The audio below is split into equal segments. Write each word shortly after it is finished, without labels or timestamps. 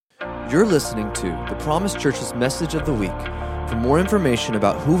You're listening to the Promise Church's Message of the Week. For more information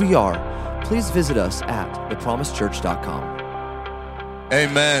about who we are, please visit us at thepromisechurch.com.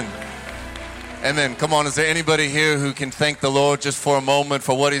 Amen. Amen. Come on, is there anybody here who can thank the Lord just for a moment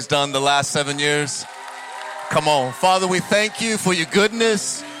for what He's done the last 7 years? Come on. Father, we thank you for your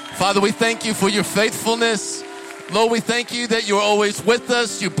goodness. Father, we thank you for your faithfulness. Lord, we thank you that you're always with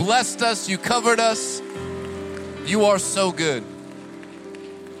us. You blessed us. You covered us. You are so good.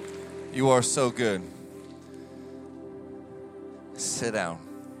 You are so good. Sit down.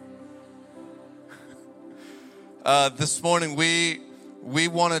 This morning we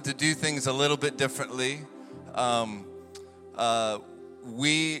wanted to do things a little bit differently.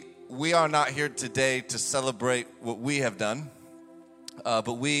 We are not here today to celebrate what we have done,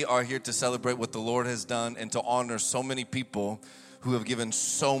 but we are here to celebrate what the Lord has done and to honor so many people who have given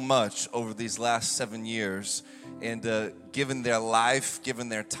so much over these last 7 years and given their life, given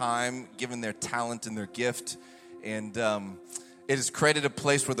their time, given their talent and their gift. And it has created a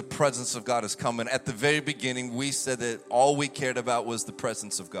place where the presence of God has come. And at the very beginning, we said that all we cared about was the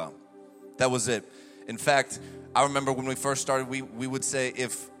presence of God. That was it. In fact, I remember when we first started, we would say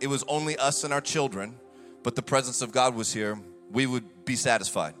if it was only us and our children, but the presence of God was here, we would be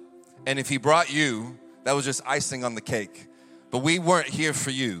satisfied. And if He brought you, that was just icing on the cake. But we weren't here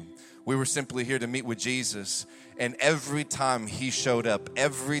for you. We were simply here to meet with Jesus. And every time He showed up,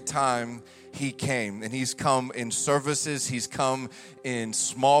 every time He came, and He's come in services, He's come in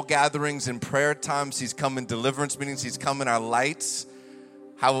small gatherings, in prayer times, He's come in deliverance meetings, He's come in our lights.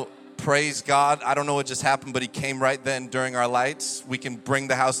 How, praise God, I don't know what just happened, but He came right then during our lights. We can bring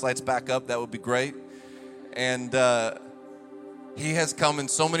the house lights back up, that would be great. And He has come in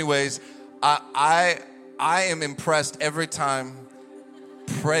so many ways. I am impressed every time.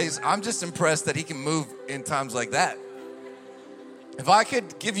 I'm just impressed that He can move in times like that. If I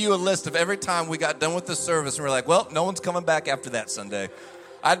could give you a list of every time we got done with the service and we're like, well, no one's coming back after that Sunday,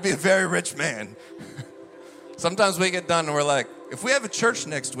 I'd be a very rich man. Sometimes we get done and we're like, if we have a church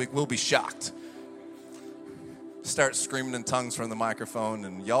next week, we'll be shocked. Start screaming in tongues from the microphone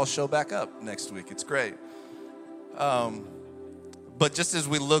and y'all show back up next week. It's great. But just as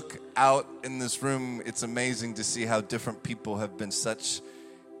we look out in this room, it's amazing to see how different people have been such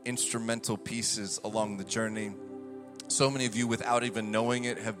instrumental pieces along the journey. So many of you, without even knowing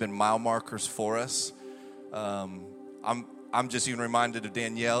it, have been mile markers for us. I'm just even reminded of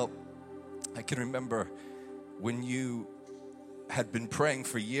Danielle. I can remember when you had been praying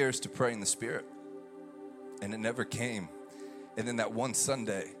for years to pray in the Spirit, and it never came. And then that one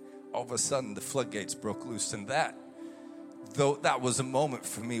Sunday, all of a sudden, the floodgates broke loose, and that was a moment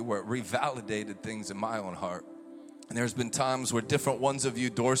for me where it revalidated things in my own heart. And there's been times where different ones of you,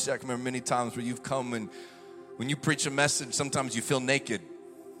 Dorsey, I can remember many times where you've come and when you preach a message, sometimes you feel naked.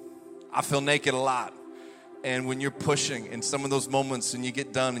 I feel naked a lot. And when you're pushing in some of those moments and you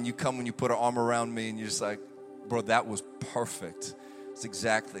get done and you come and you put an arm around me and you're just like, bro, that was perfect. It's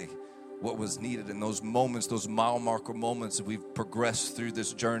exactly what was needed in those moments, those mile marker moments that we've progressed through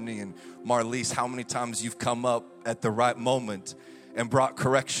this journey. And Marlise, how many times you've come up at the right moment and brought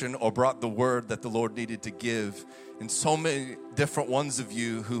correction or brought the word that the Lord needed to give. And so many different ones of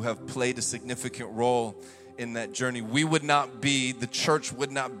you who have played a significant role in that journey. The church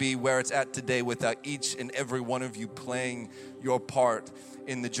would not be where it's at today without each and every one of you playing your part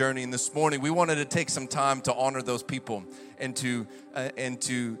in the journey. And this morning, we wanted to take some time to honor those people and to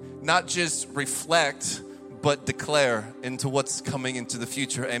not just reflect, but declare into what's coming into the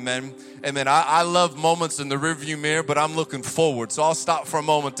future. Amen. Amen. I love moments in the rearview mirror, but I'm looking forward. So I'll stop for a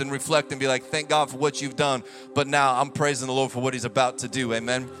moment and reflect and be like, thank God for what you've done. But now I'm praising the Lord for what He's about to do.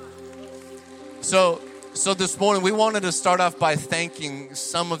 Amen. So this morning, we wanted to start off by thanking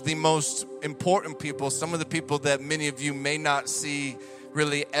some of the most important people, some of the people that many of you may not see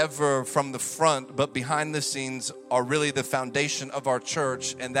really ever from the front, but behind the scenes are really the foundation of our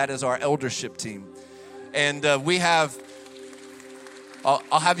church, and that is our eldership team. And I'll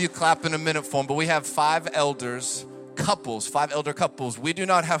have you clap in a minute for them, but we have 5 elder couples. We do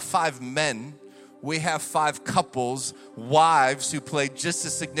not have 5 men. We have 5 couples, wives who play just a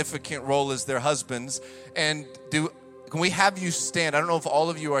significant role as their husbands. And can we have you stand? I don't know if all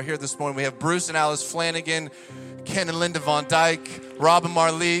of you are here this morning. We have Bruce and Alice Flanagan, Ken and Linda Von Dyke, Rob and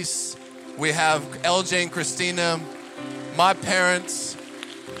Marlise. We have LJ and Christina, my parents.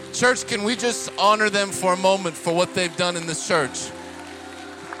 Church, can we just honor them for a moment for what they've done in this church?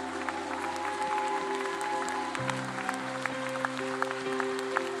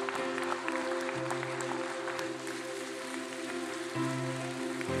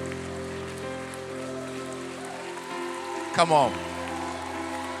 Come on.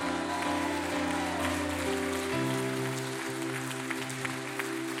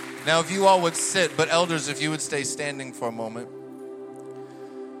 Now, if you all would sit, but elders, if you would stay standing for a moment.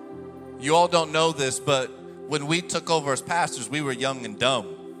 You all don't know this, but when we took over as pastors, we were young and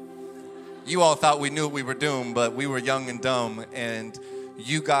dumb. You all thought we knew what we were doing, but we were young and dumb, and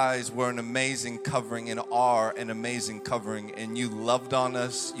you guys were an amazing covering and are an amazing covering, and you loved on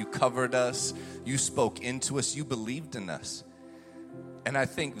us, you covered us, you spoke into us, you believed in us. And I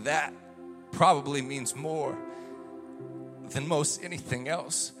think that probably means more than most anything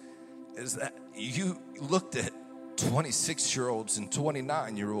else, is that you looked at 26-year-olds and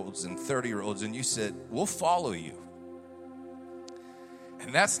 29-year-olds and 30-year-olds and you said, we'll follow you.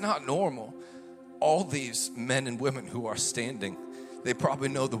 And that's not normal. All these men and women who are standing, they probably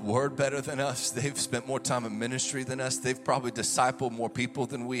know the word better than us. They've spent more time in ministry than us. They've probably discipled more people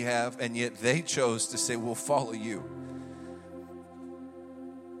than we have. And yet they chose to say, we'll follow you.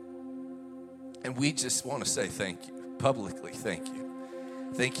 And we just want to say thank you, publicly thank you.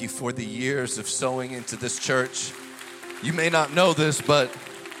 Thank you for the years of sowing into this church. You may not know this, but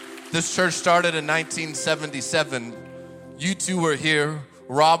this church started in 1977. You two were here.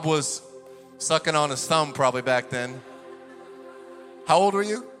 Rob was sucking on his thumb probably back then. How old were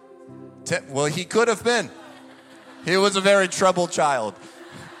you? 10. Well, he could have been. He was a very troubled child.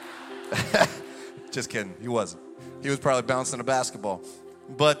 Just kidding. He wasn't. He was probably bouncing a basketball.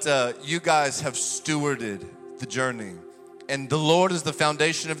 But you guys have stewarded the journey. And the Lord is the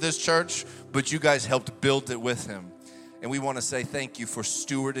foundation of this church, but you guys helped build it with him. And we want to say thank you for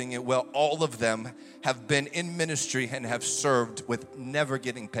stewarding it well. All of them have been in ministry and have served with never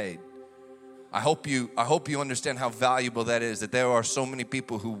getting paid. I hope you understand how valuable that is, that there are so many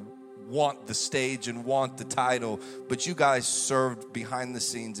people who want the stage and want the title, but you guys served behind the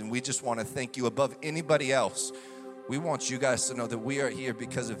scenes, and we just want to thank you above anybody else. We want you guys to know that we are here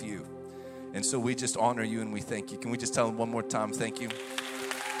because of you. And so we just honor you and we thank you. Can we just tell them one more time, thank you?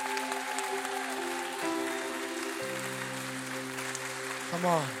 Come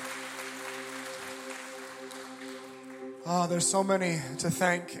on. Oh, there's so many to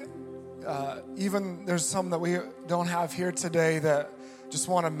thank. Even there's some that we don't have here today that just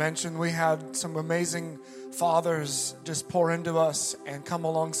want to mention. We had some amazing fathers just pour into us and come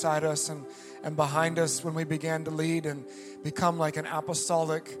alongside us and behind us when we began to lead and become like an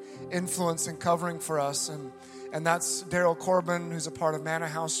apostolic influence and covering for us. And that's Daryl Corbin, who's a part of Manna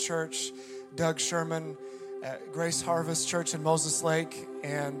House Church, Doug Sherman at Grace Harvest Church in Moses Lake,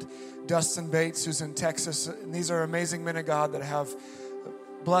 and Dustin Bates, who's in Texas. And these are amazing men of God that have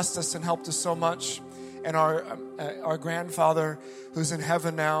blessed us and helped us so much. And our grandfather, who's in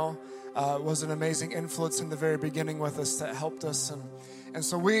heaven now, was an amazing influence in the very beginning with us that helped us. And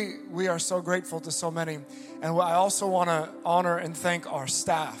so we are so grateful to so many. And I also want to honor and thank our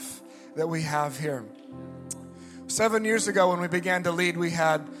staff that we have here. 7 years ago when we began to lead, we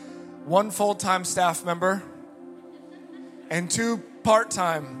had one full-time staff member and 2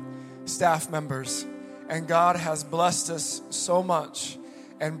 part-time staff members. And God has blessed us so much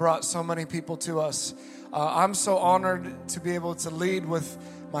and brought so many people to us. I'm so honored to be able to lead with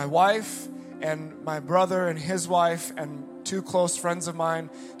my wife and my brother and his wife and 2 close friends of mine.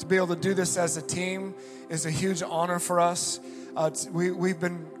 To be able to do this as a team is a huge honor for us. We've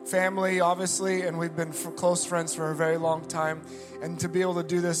been family, obviously, and we've been close friends for a very long time. And to be able to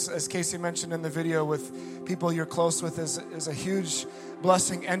do this, as Casey mentioned in the video, with people you're close with is a huge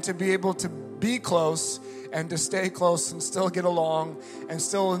blessing. And to be able to be close and to stay close and still get along and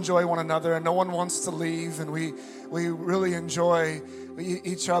still enjoy one another. And no one wants to leave, and we really enjoy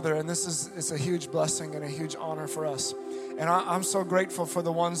each other. And it's a huge blessing and a huge honor for us. And I'm so grateful for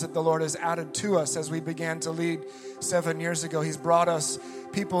the ones that the Lord has added to us as we began to lead 7 years ago. He's brought us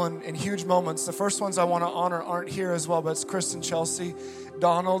people in huge moments. The first ones I want to honor aren't here as well, but it's Chris and Chelsea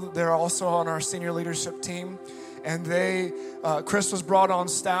Donald. They're also on our senior leadership team. And Chris was brought on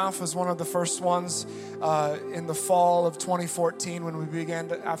staff as one of the first ones in the fall of 2014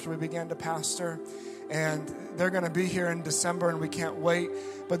 after we began to pastor. And they're going to be here in December, and we can't wait.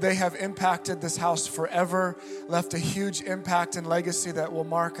 But they have impacted this house forever, left a huge impact and legacy that will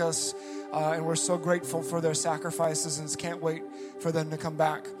mark us. And we're so grateful for their sacrifices and can't wait for them to come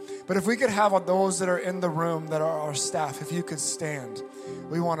back. But if we could have those that are in the room that are our staff, if you could stand,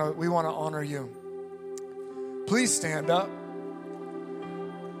 we want to honor you. Please stand up.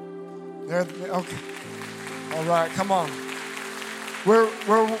 There, okay. All right, come on.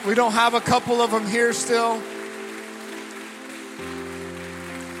 We don't have a couple of them here still.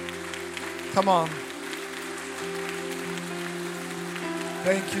 Come on.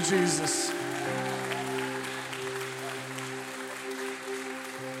 Thank you, Jesus.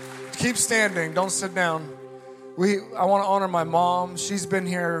 Keep standing. Don't sit down. I want to honor my mom. She's been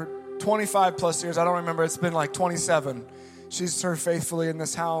here 25 plus years. I don't remember. It's been like 27. She's served faithfully in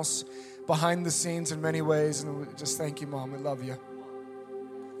this house, behind the scenes in many ways. And we just thank you, Mom. We love you.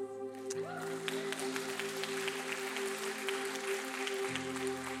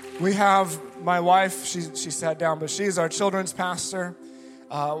 We have my wife. She sat down, but she's our children's pastor.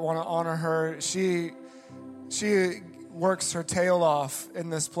 I want to honor her. She works her tail off in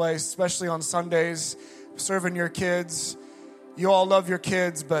this place, especially on Sundays, serving your kids. You all love your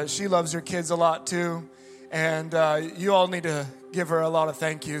kids, but she loves your kids a lot too. And you all need to give her a lot of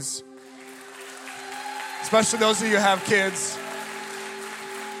thank yous, especially those of you who have kids.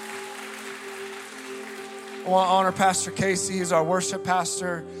 I want to honor Pastor Casey. He's our worship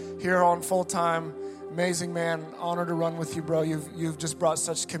pastor here on full time. Amazing man. Honor to run with you, bro. You've just brought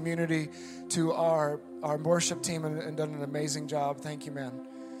such community to our worship team and done an amazing job. Thank you, man.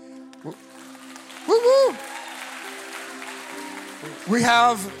 Woo woo! We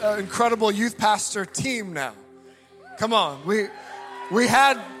have an incredible youth pastor team now. Come on, we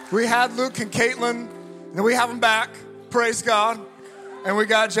had Luke and Caitlin, and we have them back. Praise God. And we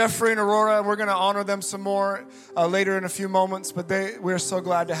got Jeffrey and Aurora, and we're going to honor them some more later in a few moments. But we're so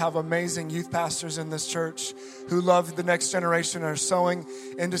glad to have amazing youth pastors in this church who love the next generation and are sowing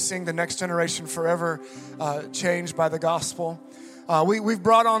into seeing the next generation forever changed by the gospel. We've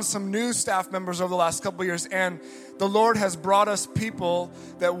brought on some new staff members over the last couple of years, and the Lord has brought us people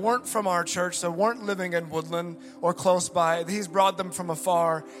that weren't from our church, that weren't living in Woodland or close by. He's brought them from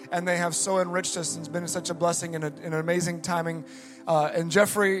afar, and they have so enriched us, and it's been such a blessing and an amazing timing. And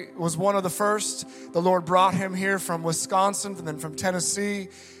Jeffrey was one of the first. The Lord brought him here from Wisconsin and then from Tennessee,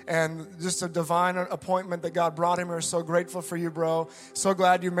 and just a divine appointment that God brought him. We're so grateful for you, bro. So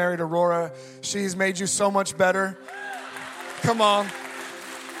glad you married Aurora. She's made you so much better. Come on.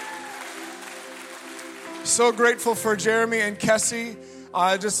 So grateful for Jeremy and Kessie.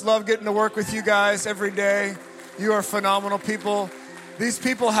 I just love getting to work with you guys every day. You are phenomenal people. These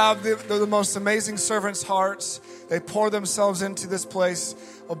people have the most amazing servants' hearts. They pour themselves into this place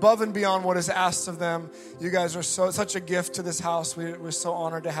above and beyond what is asked of them. You guys are such a gift to this house. We're so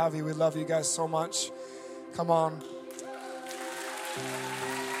honored to have you. We love you guys so much. Come on.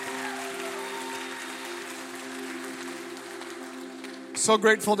 So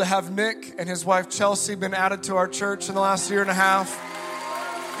grateful to have Nick and his wife Chelsea been added to our church in the last year and a half.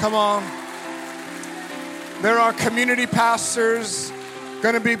 Come on. There are community pastors,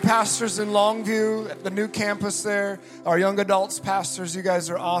 going to be pastors in Longview at the new campus there. Our young adults pastors, you guys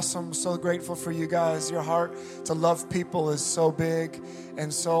are awesome. So grateful for you guys. Your heart to love people is so big,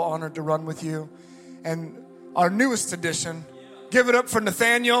 and so honored to run with you. And our newest addition, give it up for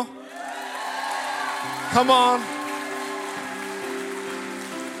Nathaniel. Come on.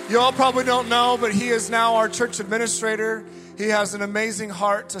 You all probably don't know, but he is now our church administrator. He has an amazing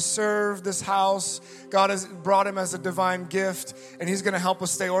heart to serve this house. God has brought him as a divine gift, and he's going to help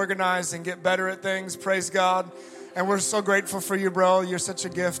us stay organized and get better at things. Praise God. And we're so grateful for you, bro. You're such a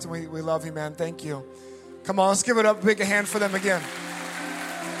gift, and we love you, man. Thank you. Come on, let's give it up. Big a hand for them again.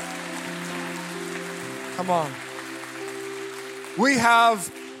 Come on. We have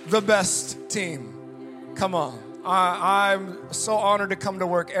the best team. Come on. I'm so honored to come to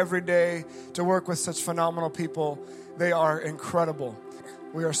work every day, to work with such phenomenal people. They are incredible.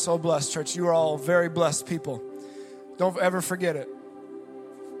 We are so blessed, church. You are all very blessed people. Don't ever forget it.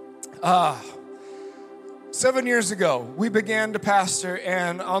 7 years ago, we began to pastor,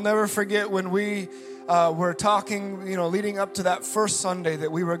 and I'll never forget when we were talking, leading up to that first Sunday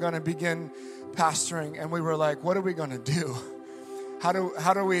that we were going to begin pastoring, and we were like, what are we going to do? How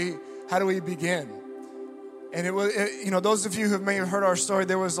do we begin? And it was, those of you who may have heard our story,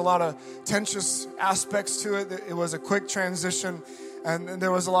 there was a lot of tensions aspects to it. It was a quick transition, and there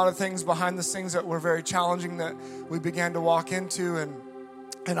was a lot of things behind the scenes that were very challenging that we began to walk into.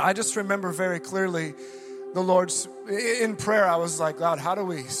 And I just remember very clearly the Lord's, in prayer, I was like, God, how do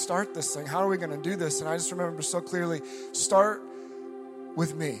we start this thing? How are we going to do this? And I just remember so clearly, start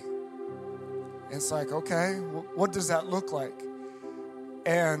with me. And it's like, okay, what does that look like?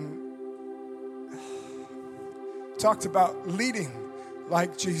 And talked about leading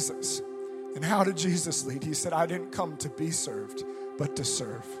like Jesus. And how did Jesus lead? He said, I didn't come to be served, but to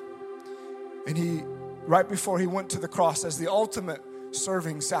serve. And he, right before he went to the cross as the ultimate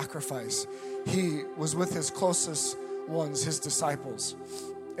serving sacrifice, he was with his closest ones, his disciples.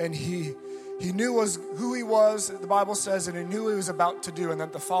 And he knew who he was, the Bible says, and he knew what he was about to do, and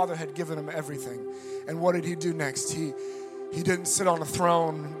that the Father had given him everything. And what did he do next? He didn't sit on a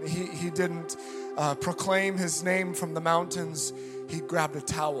throne. He didn't proclaim his name from the mountains. He grabbed a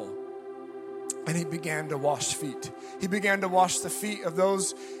towel and he began to wash feet. He began to wash the feet of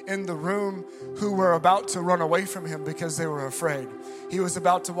those in the room who were about to run away from him because they were afraid. He was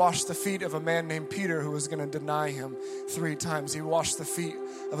about to wash the feet of a man named Peter who was going to deny him 3 times. He washed the feet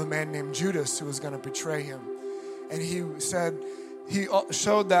of a man named Judas who was going to betray him. And he said, he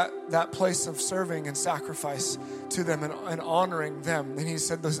showed that place of serving and sacrifice to them and honoring them. And he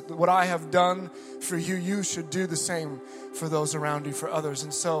said, what I have done for you, you should do the same for those around you, for others.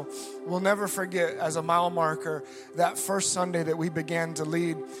 And so we'll never forget, as a mile marker, that first Sunday that we began to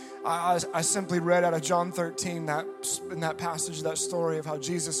lead. I simply read out of John 13, in that passage, that story of how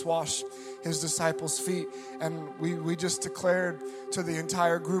Jesus washed his disciples' feet. And we just declared to the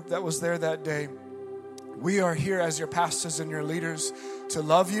entire group that was there that day, we are here as your pastors and your leaders to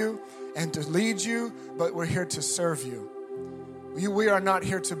love you and to lead you, but we're here to serve you. We are not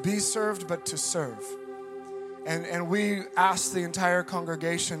here to be served, but to serve. And we asked the entire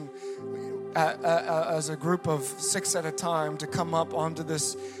congregation as a group of 6 at a time to come up onto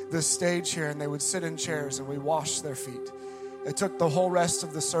this stage here, and they would sit in chairs and we washed their feet. It took the whole rest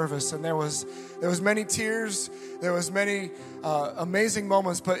of the service, and there was many tears, there was many amazing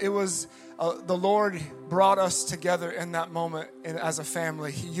moments, but it was the Lord brought us together in that moment as a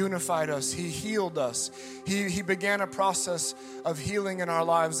family. He unified us. He healed us. He began a process of healing in our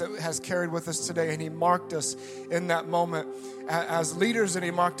lives that has carried with us today, and he marked us in that moment as leaders, and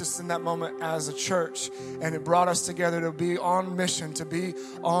he marked us in that moment as a church, and it brought us together to be on mission, to be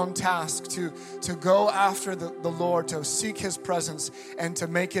on task, to go after the Lord, to seek his presence, and to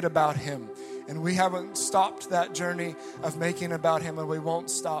make it about him. And we haven't stopped that journey of making it about him, and we won't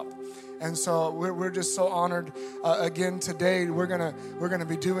stop. And so we're just so honored. Again today, we're gonna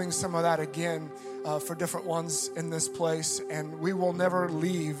be doing some of that again for different ones in this place, and we will never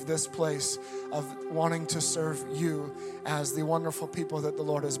leave this place of wanting to serve you as the wonderful people that the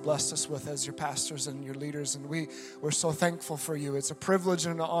Lord has blessed us with as your pastors and your leaders. And we're so thankful for you. It's a privilege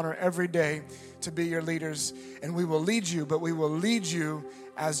and an honor every day to be your leaders, and we will lead you, but we will lead you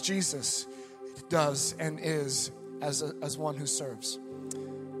as Jesus does and is, as one who serves.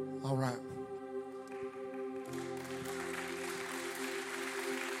 All right.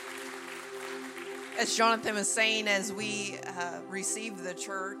 As Jonathan was saying, as we received the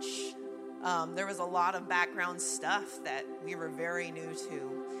church, there was a lot of background stuff that we were very new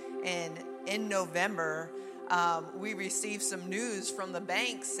to. And in November, we received some news from the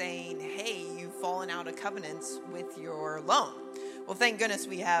bank saying, hey, you've fallen out of covenants with your loan. Well, thank goodness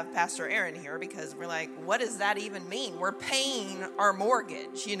we have Pastor Aaron here, because we're like, what does that even mean? We're paying our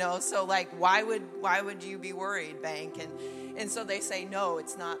mortgage, so like, why would you be worried, bank? And so they say, no,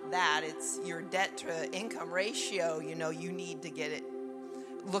 it's not that. It's your debt to income ratio. You need to get it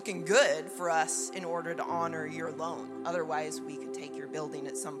looking good for us in order to honor your loan. Otherwise, we could take your building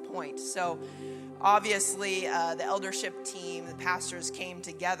at some point. So obviously, the eldership team, the pastors came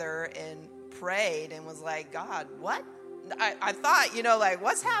together and prayed and was like, God, what? I thought, like,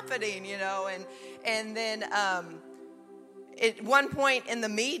 what's happening, and then at one point in the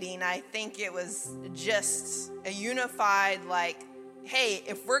meeting, I think it was just a unified, like, hey,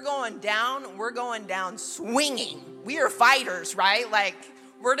 if we're going down swinging. We are fighters, right? Like,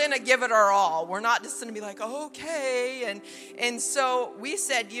 we're going to give it our all. We're not just going to be like, okay. And so we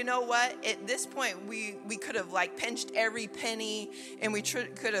said, you know what? At this point, we could have like pinched every penny, and we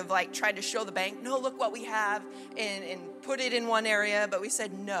could have like tried to show the bank, no, look what we have, and put it in one area. But we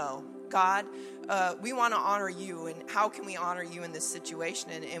said, no, God, we want to honor you. And how can we honor you in this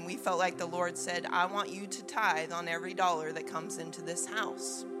situation? And we felt like the Lord said, I want you to tithe on every dollar that comes into this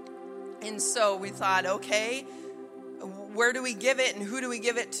house. And so we thought, okay, where do we give it and who do we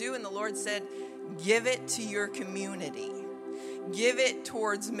give it to? And the Lord said, give it to your community. Give it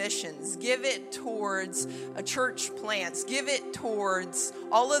towards missions. Give it towards church plants. Give it towards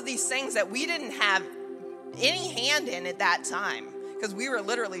all of these things that we didn't have any hand in at that time, because we were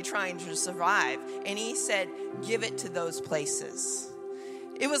literally trying to survive. And he said, give it to those places.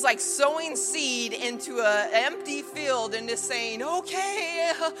 It was like sowing seed into an empty field and just saying,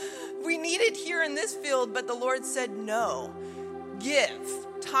 okay, we need it here in this field. But the Lord said, no, give,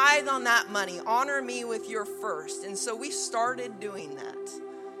 tithe on that money, honor me with your first. And so we started doing that.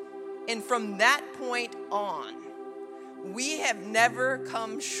 And from that point on, we have never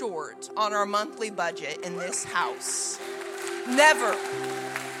come short on our monthly budget in this house. Never.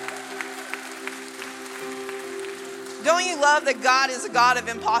 Don't you love that God is a God of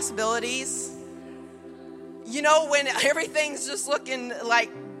impossibilities? When everything's just looking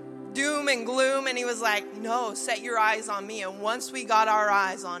like doom and gloom, and he was like, no, set your eyes on me. And once we got our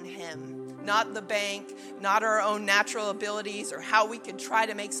eyes on him, not the bank, not our own natural abilities or how we could try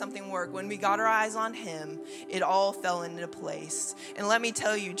to make something work. When we got our eyes on him, it all fell into place. And let me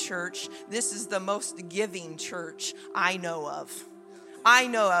tell you, church, this is the most giving church I know of.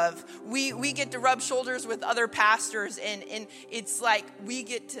 We get to rub shoulders with other pastors, and it's like we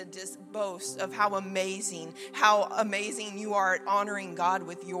get to just boast of how amazing you are at honoring God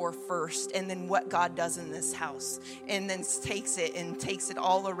with your first, and then what God does in this house, and then takes it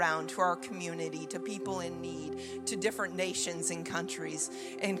all around to our community, to people in need, to different nations and countries.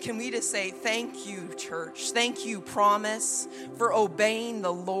 And can we just say thank you, church? Thank you, Promise, for obeying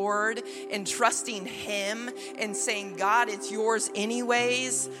the Lord and trusting him and saying, God, it's yours anyways.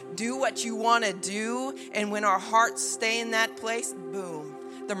 Do what you want to do. And when our hearts stay in that place, boom,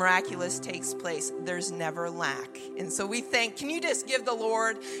 the miraculous takes place. There's never lack. And so can you just give the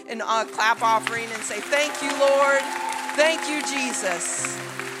Lord a clap offering and say, thank you, Lord. Thank you, Jesus.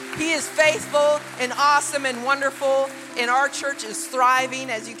 He is faithful and awesome and wonderful. And our church is thriving,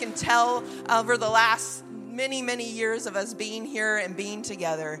 as you can tell, over the last many, many years of us being here and being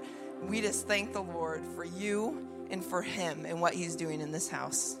together. We just thank the Lord for you and for him and what he's doing in this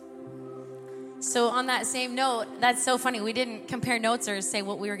house. So on that same note, that's so funny. We didn't compare notes or say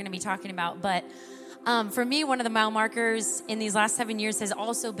what we were going to be talking about, but for me, one of the mile markers in these last 7 years has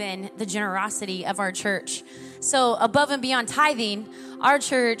also been the generosity of our church. So above and beyond tithing, our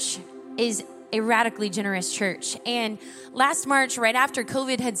church is a radically generous church. And last March, right after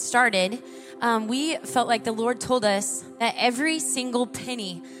COVID had started, we felt like the Lord told us that every single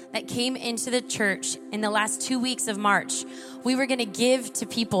penny that came into the church in the last 2 weeks of March, we were going to give to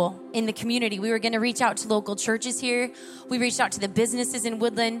people in the community. We were going to reach out to local churches here. We reached out to the businesses in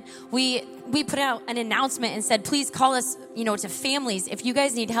Woodland. We put out an announcement and said, please call us, to families. If you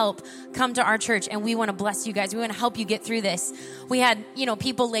guys need help, come to our church, and we want to bless you guys. We want to help you get through this. We had,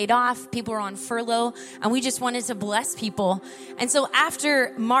 people laid off, people were on furlough, and we just wanted to bless people. And so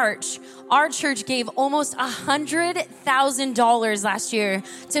after March, our church gave almost $100,000 last year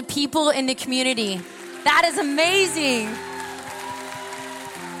to people in the community. That is amazing.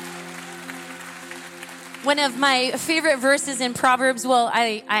 One of my favorite verses in Proverbs,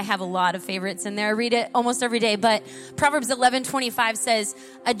 I have a lot of favorites in there. I read it almost every day, but Proverbs 11:25 says,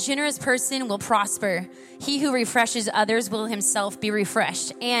 a generous person will prosper. He who refreshes others will himself be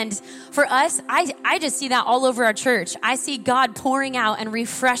refreshed. And for us, I just see that all over our church. I see God pouring out and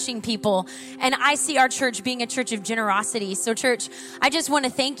refreshing people. And I see our church being a church of generosity. So church, I just want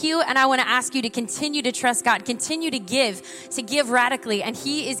to thank you. And I want to ask you to continue to trust God, continue to give radically. And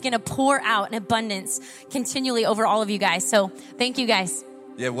he is going to pour out an abundance continually over all of you guys. So thank you guys.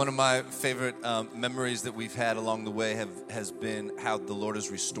 Yeah, one of my favorite memories that we've had along the way has been how the Lord has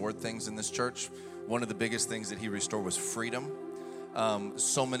restored things in this church. One of the biggest things that he restored was freedom.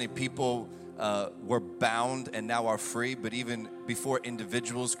 So many people were bound and now are free, but even before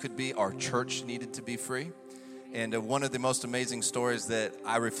individuals could be, our church needed to be free. And one of the most amazing stories that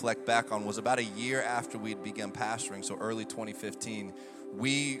I reflect back on was about a year after we'd begun pastoring, so early 2015.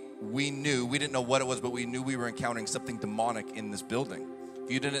 We didn't know what it was, but we knew we were encountering something demonic in this building.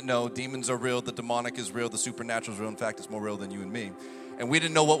 If you didn't know, demons are real, the demonic is real, the supernatural is real. In fact, it's more real than you and me. And we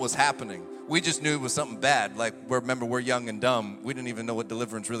didn't know what was happening. We just knew it was something bad. Like, remember, we're young and dumb. We didn't even know what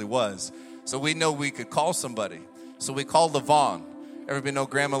deliverance really was. So we know we could call somebody. So we called LaVon. Everybody know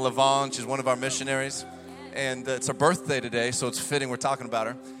Grandma LaVon? She's one of our missionaries. And it's her birthday today, so it's fitting we're talking about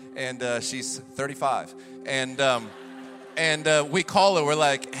her. And she's 35. And we call her. We're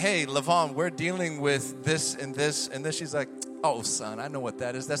like, hey, LaVon, we're dealing with this and this and this. She's like, oh, son, I know what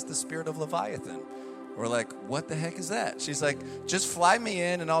that is. That's the spirit of Leviathan. We're like, what the heck is that? She's like, just fly me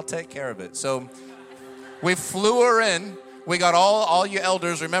in and I'll take care of it. So we flew her in. We got all you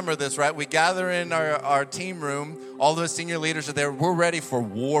elders, remember this, right? We gather in our team room. All the senior leaders are there. We're ready for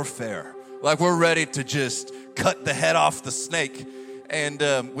warfare. Like, we're ready to just cut the head off the snake. And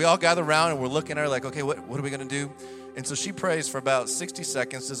we all gather around and we're looking at her like, okay, what are we going to do? And so she prays for about 60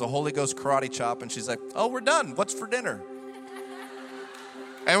 seconds. There's a Holy Ghost karate chop. And she's like, oh, we're done. What's for dinner?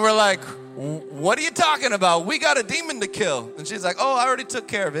 And we're like, what are you talking about? We got a demon to kill. And she's like, oh, I already took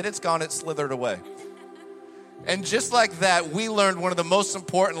care of it. It's gone. It slithered away. And just like that, we learned one of the most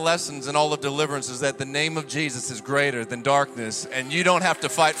important lessons in all of deliverance is that the name of Jesus is greater than darkness, and you don't have to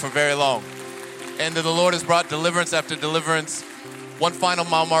fight for very long. And the Lord has brought deliverance after deliverance. One final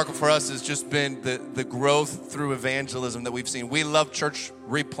mile marker for us has just been the growth through evangelism that we've seen. We love church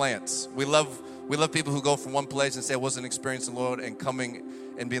replants. We love people who go from one place and say, I wasn't experiencing the Lord, and coming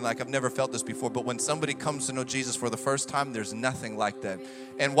and being like, I've never felt this before. But when somebody comes to know Jesus for the first time, there's nothing like that.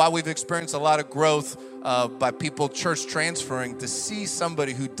 And while we've experienced a lot of growth by people church transferring, to see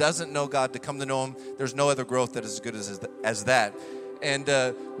somebody who doesn't know God to come to know him, there's no other growth that is as good as that. And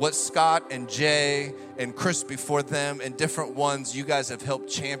what Scott and Jay and Chris before them and different ones you guys have helped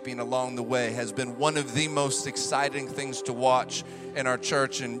champion along the way has been one of the most exciting things to watch in our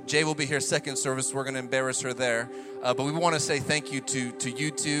church. And Jay will be here second service. We're going to embarrass her there. But we want to say thank you to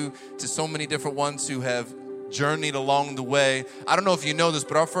you two, to so many different ones who have journeyed along the way. I don't know if you know this,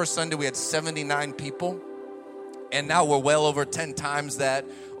 but our first Sunday we had 79 people. And now we're well over 10 times that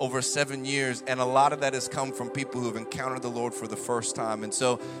over 7 years. And a lot of that has come from people who have encountered the Lord for the first time. And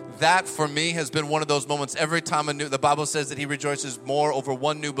so that for me has been one of those moments. Every time the Bible says that he rejoices more over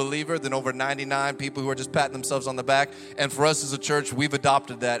one new believer than over 99 people who are just patting themselves on the back. And for us as a church, we've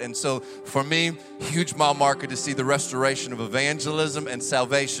adopted that. And so for me, huge mile marker to see the restoration of evangelism and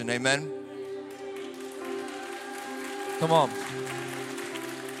salvation. Amen. Come on.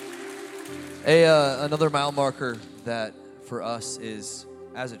 Another mile marker that for us is,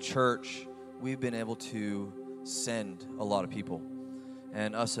 as a church, we've been able to send a lot of people.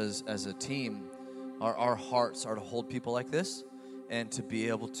 And us as a team, our hearts are to hold people like this and to be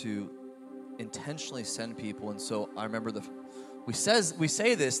able to intentionally send people. And so I remember we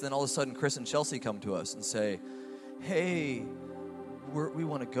say this, then all of a sudden Chris and Chelsea come to us and say, hey, we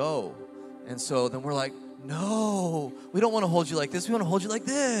want to go. And so then we're like, no, we don't want to hold you like this. We want to hold you like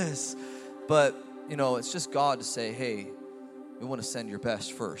this. But, it's just God to say, hey, we want to send your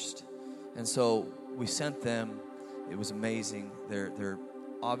best first. And so we sent them. It was amazing. They're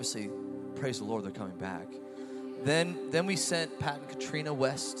obviously, praise the Lord, they're coming back. Then we sent Pat and Katrina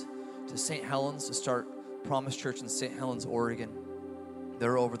west to St. Helens to start Promise Church in St. Helens, Oregon.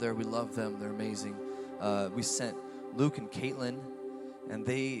 They're over there. We love them. They're amazing. We sent Luke and Caitlin, and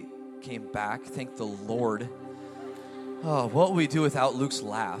they came back. Thank the Lord. Oh, what would we do without Luke's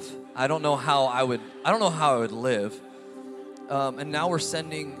laugh? I don't know how I would live. And now we're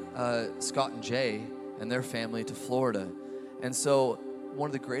sending Scott and Jay and their family to Florida. And so one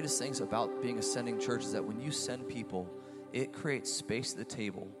of the greatest things about being a sending church is that when you send people, it creates space at the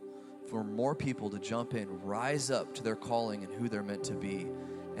table for more people to jump in, rise up to their calling and who they're meant to be.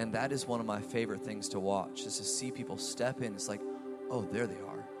 And that is one of my favorite things to watch, is to see people step in. It's like, oh, there they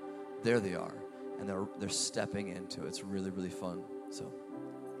are. There they are. And they're stepping into it. It's really, really fun. So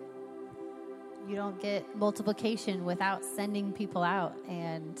you don't get multiplication without sending people out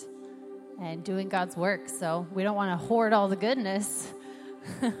and doing God's work. So we don't want to hoard all the goodness.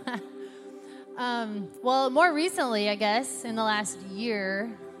 Well, more recently, I guess, in the last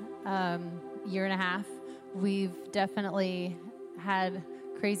year and a half, we've definitely had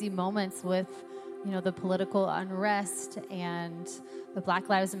crazy moments with, the political unrest and the Black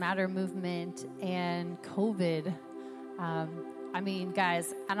Lives Matter movement and COVID.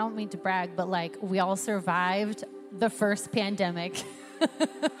 Guys, I don't mean to brag, but we all survived the first pandemic.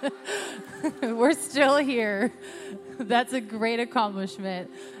 We're still here. That's a great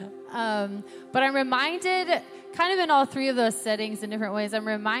accomplishment. But I'm reminded, kind of in all three of those settings in different ways, I'm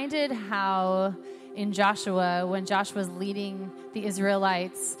reminded how in Joshua, when Joshua's leading the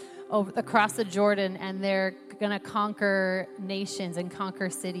Israelites across the Jordan, and they're going to conquer nations and conquer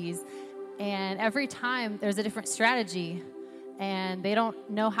cities. And every time there's a different strategy, and they don't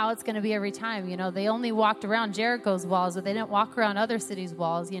know how it's going to be every time. They only walked around Jericho's walls, but they didn't walk around other cities'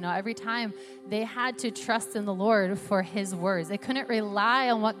 walls. Every time they had to trust in the Lord for his words. They couldn't rely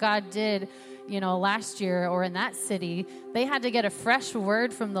on what God did, last year or in that city. They had to get a fresh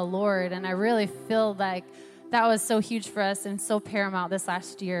word from the Lord. And I really feel like that was so huge for us and so paramount this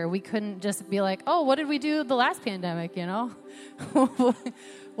last year. We couldn't just be like, oh, what did we do the last pandemic,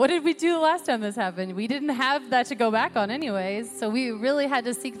 What did we do the last time this happened? We didn't have that to go back on anyways. So we really had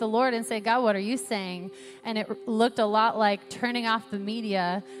to seek the Lord and say, God, what are you saying? And it looked a lot like turning off the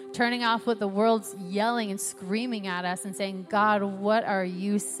media, turning off what the world's yelling and screaming at us and saying, God, what are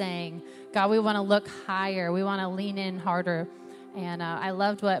you saying? God, we want to look higher. We want to lean in harder. And I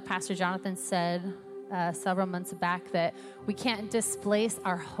loved what Pastor Jonathan said several months back, that we can't displace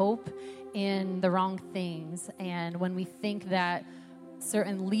our hope in the wrong things. And when we think that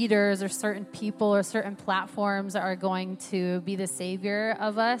certain leaders or certain people or certain platforms are going to be the savior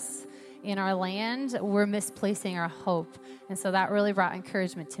of us in our land, we're misplacing our hope. And so that really brought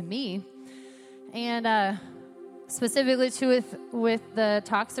encouragement to me. And specifically too with the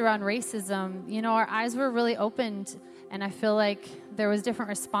talks around racism, our eyes were really opened, and I feel like there was different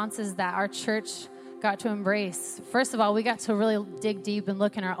responses that our church got to embrace. First of all, we got to really dig deep and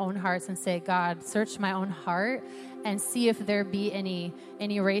look in our own hearts and say, God, search my own heart and see if there be any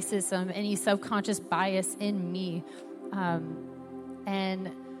racism, any subconscious bias in me.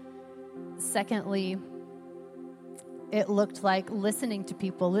 And secondly, it looked like listening to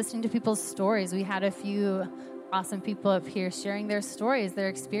people's stories. We had a few awesome people up here sharing their stories, their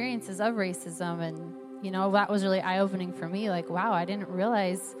experiences of racism. And, that was really eye-opening for me. Like, wow, I didn't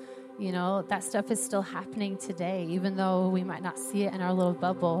realize, that stuff is still happening today, even though we might not see it in our little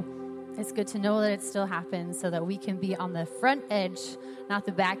bubble. It's good to know that it still happens so that we can be on the front edge, not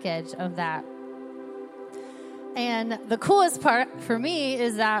the back edge of that. And the coolest part for me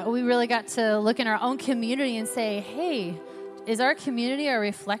is that we really got to look in our own community and say, hey, is our community a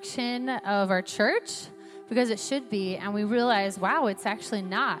reflection of our church? Because it should be. And we realized, wow, it's actually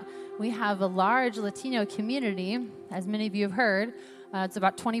not. We have a large Latino community, as many of you have heard. It's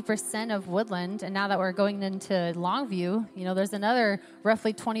about 20% of Woodland. And now that we're going into Longview, there's another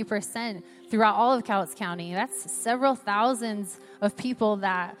roughly 20% throughout all of Cowlitz County. That's several thousands of people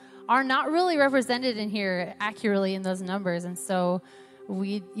that are not really represented in here accurately in those numbers. And so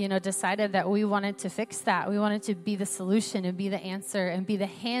we, decided that we wanted to fix that. We wanted to be the solution and be the answer and be the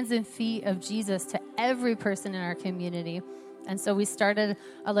hands and feet of Jesus to every person in our community. And so we started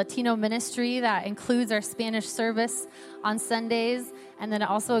a Latino ministry that includes our Spanish service on Sundays. And then it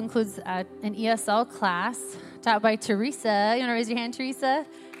also includes an ESL class taught by Teresa. You want to raise your hand, Teresa?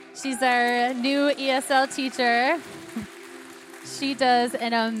 She's our new ESL teacher. She does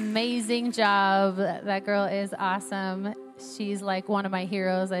an amazing job. That girl is awesome. She's like one of my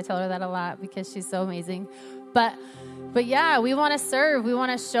heroes. I tell her that a lot because she's so amazing. But yeah, we want to serve. We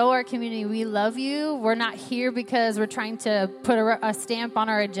want to show our community we love you. We're not here because we're trying to put a stamp on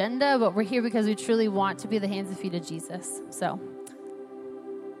our agenda, but we're here because we truly want to be the hands and feet of Jesus. So.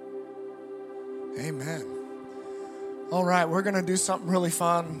 Amen. All right, we're going to do something really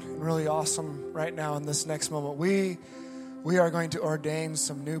fun and really awesome right now in this next moment. We are going to ordain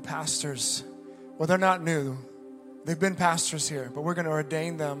some new pastors. Well, they're not new. They've been pastors here, but we're going to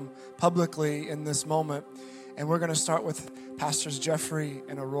ordain them publicly in this moment. And we're going to start with Pastors Jeffrey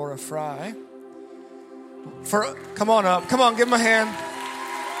and Aurora Fry. Come on up. Come on, give them a hand.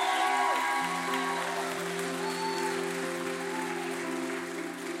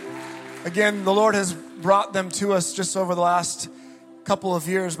 Again, the Lord has brought them to us just over the last couple of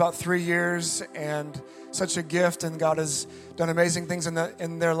years, about 3 years, and such a gift, and God has done amazing things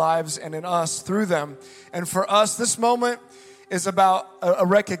in their lives and in us through them. And for us, this moment is about a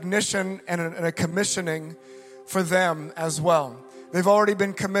recognition and a commissioning for them as well. They've already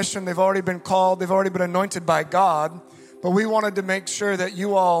been commissioned, they've already been called, they've already been anointed by God, but we wanted to make sure that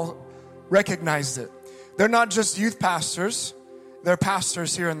you all recognized it. They're not just youth pastors, they're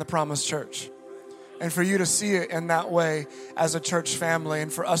pastors here in the Promise Church. And for you to see it in that way as a church family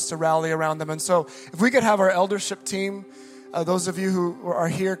and for us to rally around them. And so if we could have our eldership team, those of you who are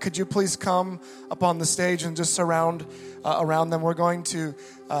here, could you please come up on the stage and just surround around them? We're going to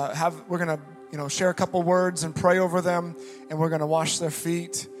share a couple words and pray over them, and we're going to wash their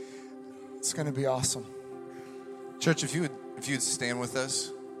feet. It's going to be awesome. Church, if you would stand with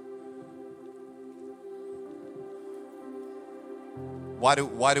us. Why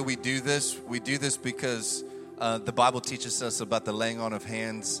do we do this? We do this because the Bible teaches us about the laying on of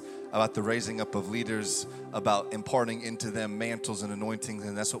hands, about the raising up of leaders, about imparting into them mantles and anointings,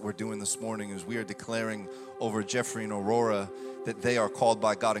 and that's what we're doing this morning. Is we are declaring over Jeffrey and Aurora that they are called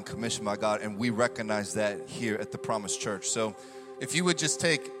by God and commissioned by God, and we recognize that here at the Promise Church. So if you would just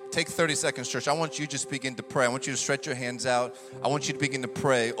take 30 seconds, church. I want you to just begin to pray. I want you to stretch your hands out. I want you to begin to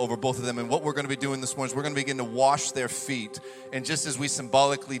pray over both of them. And what we're going to be doing this morning is we're going to begin to wash their feet. And just as we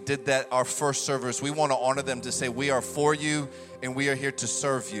symbolically did that our first service, we want to honor them to say, we are for you and we are here to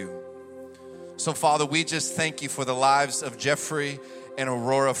serve you. So, Father, we just thank you for the lives of Jeffrey and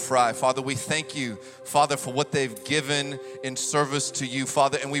Aurora Fry. Father, we thank you, Father, for what they've given in service to you,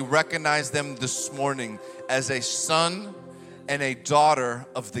 Father. And we recognize them this morning as a son and a daughter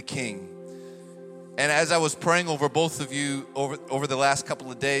of the King. And as I was praying over both of you over the last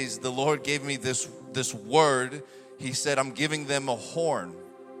couple of days, the Lord gave me this word. He said, I'm giving them a horn.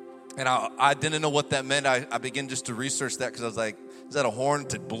 And I didn't know what that meant. I began just to research that because I was like, is that a horn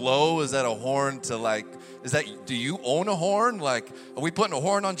to blow? Is that a horn to do you own a horn? Like, are we putting a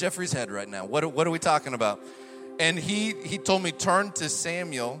horn on Jeffrey's head right now? What are we talking about? And he told me, turn to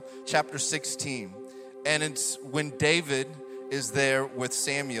Samuel chapter 16. And it's when David is there with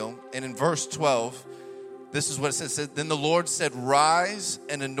Samuel. And in verse 12, this is what it says. Then the Lord said, rise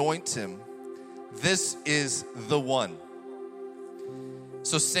and anoint him. This is the one.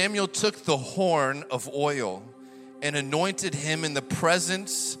 So Samuel took the horn of oil and anointed him in the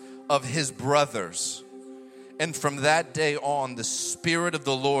presence of his brothers. And from that day on, the Spirit of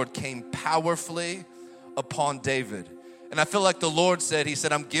the Lord came powerfully upon David. And I feel like the Lord said, he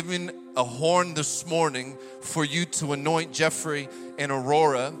said, I'm giving a horn this morning for you to anoint Jeffrey and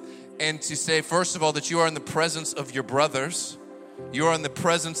Aurora, and to say, first of all, that you are in the presence of your brothers, you are in the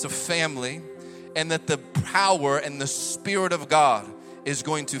presence of family, and that the power and the Spirit of God is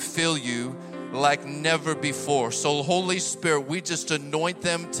going to fill you like never before. So Holy Spirit, we just anoint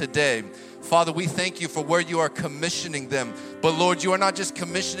them today. Father, we thank you for where you are commissioning them. But Lord, you are not just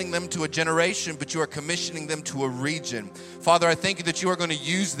commissioning them to a generation, but you are commissioning them to a region. Father, I thank you that you are going to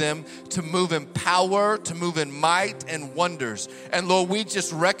use them to move in power, to move in might and wonders. And Lord, we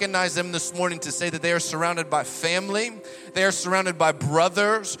just recognize them this morning to say that they are surrounded by family. They are surrounded by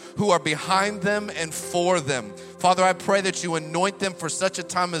brothers who are behind them and for them. Father, I pray that you anoint them for such a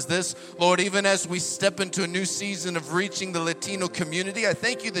time as this. Lord, even as we step into a new season of reaching the Latino community, I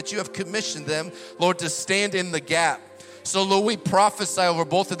thank you that you have commissioned them, Lord, to stand in the gap. So, Lord, we prophesy over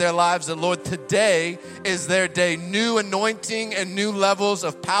both of their lives that, Lord, today is their day. New anointing and new levels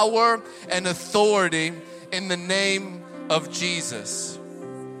of power and authority in the name of Jesus.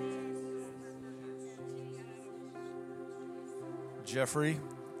 Jeffrey,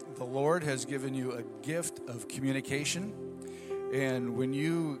 the Lord has given you a gift of communication. And when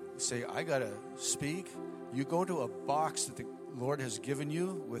you say, I got to speak, you go to a box that the Lord has given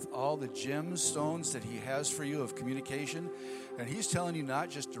you with all the gemstones that he has for you of communication. And he's telling you not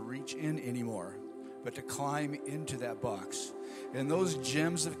just to reach in anymore, but to climb into that box. And those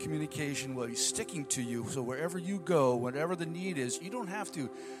gems of communication will be sticking to you. So wherever you go, whatever the need is, you don't have to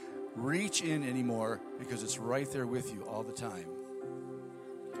reach in anymore because it's right there with you all the time.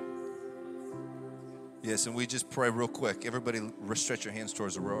 Yes, and we just pray real quick. Everybody stretch your hands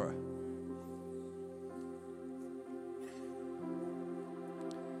towards Aurora.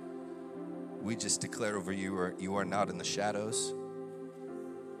 We just declare over you, you are not in the shadows.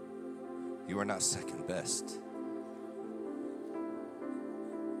 You are not second best.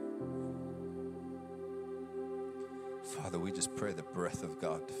 Father, we just pray the breath of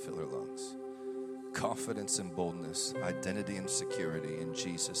God to fill her lungs. Confidence and boldness, identity and security in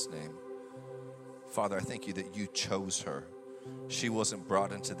Jesus' name. Father, I thank you that you chose her. She wasn't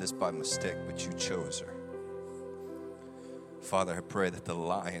brought into this by mistake, but you chose her. Father, I pray that the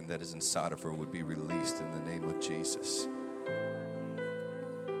lion that is inside of her would be released in the name of Jesus.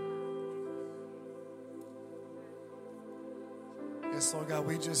 Yes, Lord God,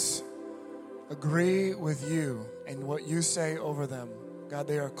 we just agree with you and what you say over them. God,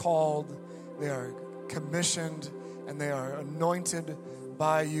 they are called, they are commissioned, and they are anointed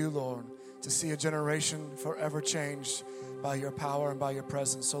by you, Lord, to see a generation forever changed by your power and by your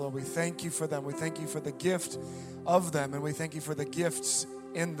presence. So, Lord, we thank you for them. We thank you for the gift of them, and we thank you for the gifts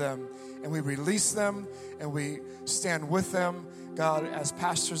in them. And we release them, and we stand with them, God, as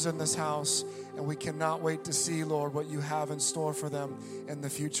pastors in this house. And we cannot wait to see, Lord, what you have in store for them in the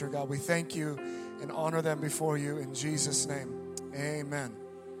future. God, we thank you and honor them before you in Jesus' name. Amen.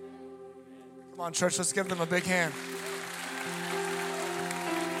 Come on, church, let's give them a big hand.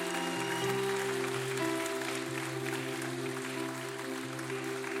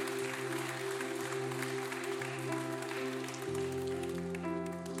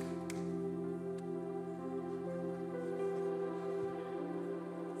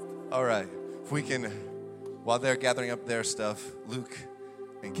 All right, if we can, while they're gathering up their stuff, Luke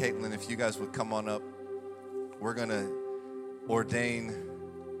and Caitlin, if you guys would come on up, we're going to ordain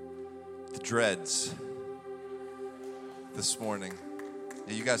the dreads this morning.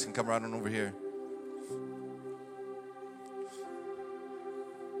 Yeah, you guys can come right on over here.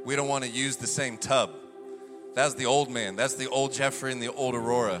 We don't want to use the same tub. That's the old man. That's the old Jeffrey and the old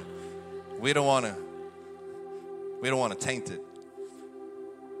Aurora. We don't want to taint it.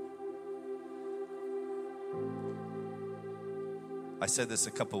 I said this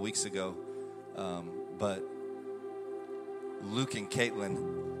a couple weeks ago, but Luke and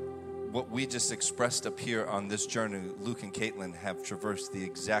Caitlin, what we just expressed up here on this journey, Luke and Caitlin have traversed the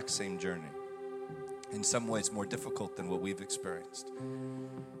exact same journey. In some ways more difficult than what we've experienced.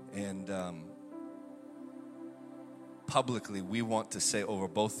 And publicly, we want to say over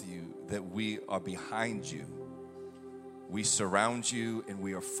both of you that we are behind you. We surround you, and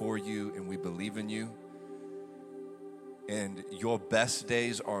we are for you, and we believe in you. And your best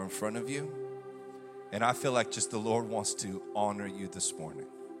days are in front of you. And I feel like just the Lord wants to honor you this morning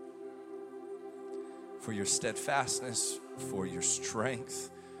for your steadfastness, for your strength,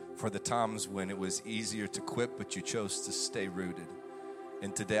 for the times when it was easier to quit, but you chose to stay rooted.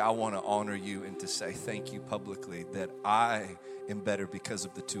 And today I want to honor you and to say thank you publicly that I am better because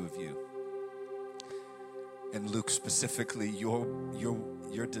of the two of you. And Luke, specifically,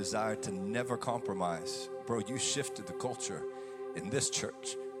 your desire to never compromise. Bro, you shifted the culture in this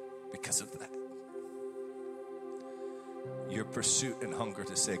church because of that. Your pursuit and hunger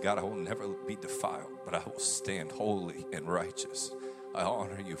to say, God, I will never be defiled, but I will stand holy and righteous. I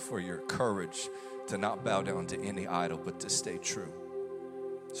honor you for your courage to not bow down to any idol, but to stay true.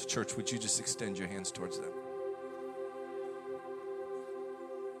 So church, would you just extend your hands towards them?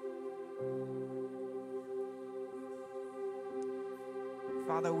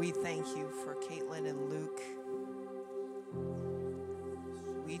 Father, we thank you for Caitlin and Luke.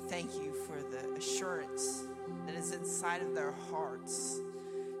 We thank you for the assurance that is inside of their hearts,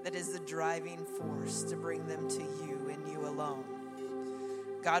 that is the driving force to bring them to you and you alone.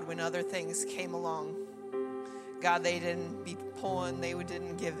 God, when other things came along, God, they didn't be pulling, they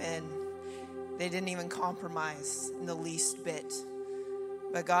didn't give in. They didn't even compromise in the least bit.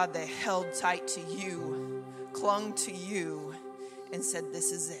 But God, they held tight to you, clung to you, and said,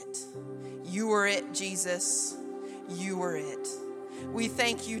 this is it. You were it, Jesus. You were it. We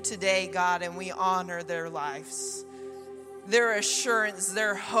thank you today, God, and we honor their lives. Their assurance,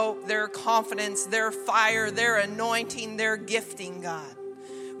 their hope, their confidence, their fire, their anointing, their gifting, God.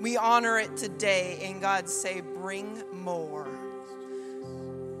 We honor it today, and God say, bring more.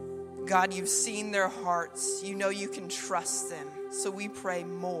 God, you've seen their hearts. You know you can trust them. So we pray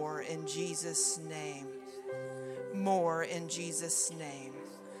more in Jesus' name. More in Jesus' name.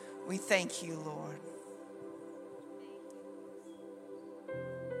 We thank you, Lord.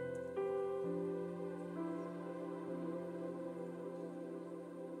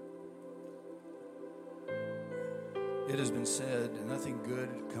 It has been said nothing good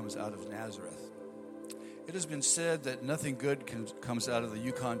comes out of Nazareth. It has been said that nothing good comes out of the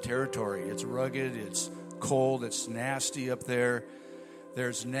Yukon Territory. It's rugged, it's cold, it's nasty up there.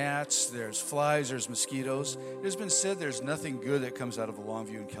 There's gnats, there's flies, there's mosquitoes. It has been said there's nothing good that comes out of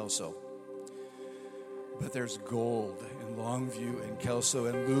Longview and Kelso. But there's gold in Longview and Kelso.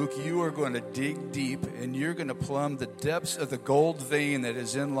 And Luke, you are going to dig deep and you're going to plumb the depths of the gold vein that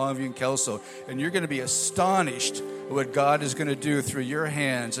is in Longview and Kelso. And you're going to be astonished at what God is going to do through your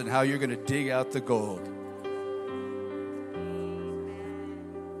hands and how you're going to dig out the gold.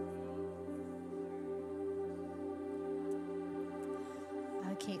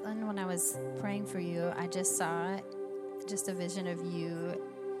 Caitlin, when I was praying for you, I just saw just a vision of you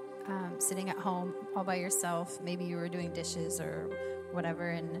sitting at home all by yourself. Maybe you were doing dishes or whatever,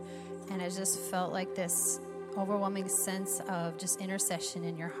 and it just felt like this overwhelming sense of just intercession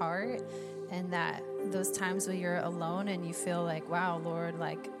in your heart, and that those times where you're alone and you feel like, wow, Lord,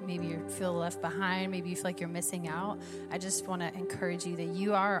 like maybe you feel left behind, maybe you feel like you're missing out. I just want to encourage you that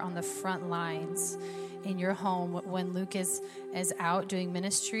you are on the front lines in your home when Luke is out doing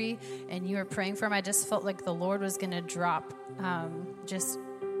ministry and you are praying for him. I just felt like the Lord was going to drop just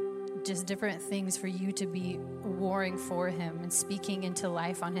different things for you to be warring for him and speaking into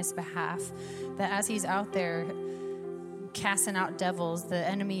life on his behalf. That as he's out there casting out devils, the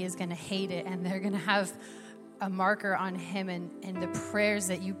enemy is going to hate it, and they're going to have a marker on him, and the prayers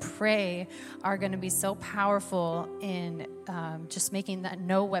that you pray are going to be so powerful in just making that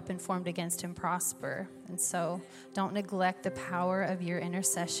no weapon formed against him prosper. And so don't neglect the power of your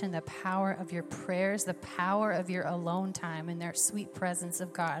intercession, the power of your prayers, the power of your alone time in their sweet presence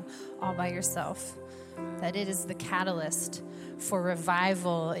of God all by yourself. That it is the catalyst for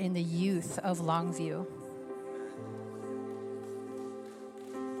revival in the youth of Longview.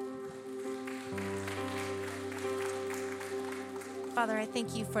 Father, I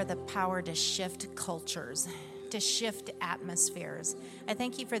thank you for the power to shift cultures, to shift atmospheres. I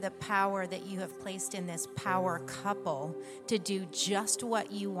thank you for the power that you have placed in this power couple to do just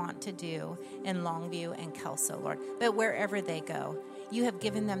what you want to do in Longview and Kelso, Lord. But wherever they go, you have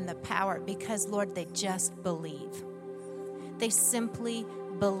given them the power because, Lord, they just believe. They simply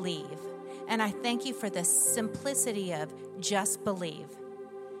believe. And I thank you for the simplicity of just believe.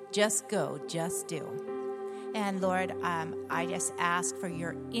 Just go, just do. And Lord, I just ask for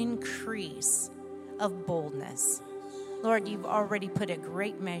your increase of boldness. Lord, you've already put a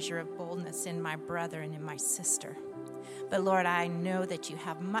great measure of boldness in my brother and in my sister. But Lord, I know that you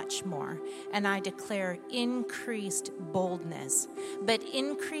have much more, and I declare increased boldness, but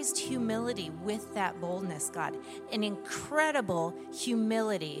increased humility with that boldness, God. An incredible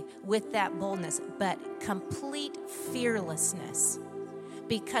humility with that boldness, but complete fearlessness,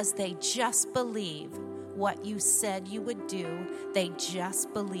 because they just believe what you said you would do. They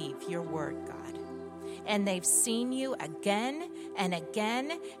just believe your word, God. And they've seen you again and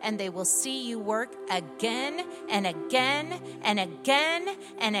again, and they will see you work again and again and again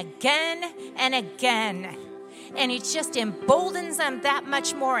and again and again. And it just emboldens them that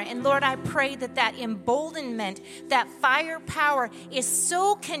much more. And Lord, I pray that that emboldenment, that fire power is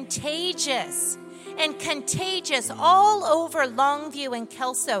so contagious and contagious all over Longview and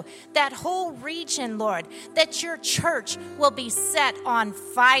Kelso, that whole region, Lord, that your church will be set on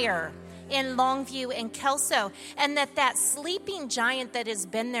fire in Longview and Kelso, and that sleeping giant that has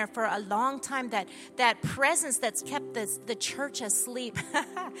been there for a long time, that presence that's kept the church asleep,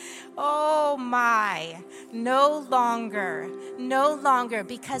 oh my, no longer,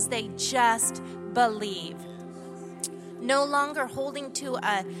 because they just believe. No longer holding to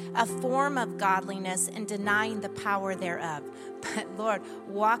a form of godliness and denying the power thereof. But Lord,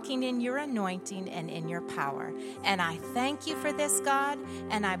 walking in your anointing and in your power. And I thank you for this, God,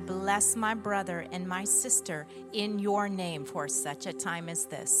 and I bless my brother and my sister in your name for such a time as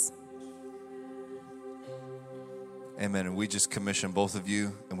this. Amen. And we just commission both of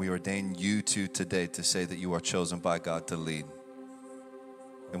you, and we ordain you two today to say that you are chosen by God to lead.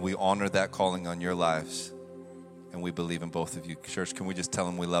 And we honor that calling on your lives. And we believe in both of you. Church, can we just tell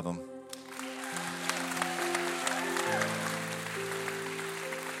them we love them?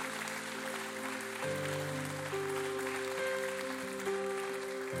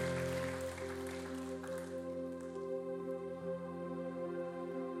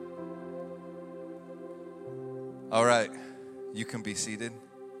 All right, you can be seated.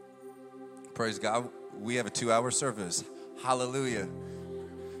 Praise God. We have a 2-hour service. Hallelujah.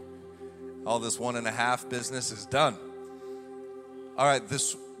 All this 1.5 business is done. All right,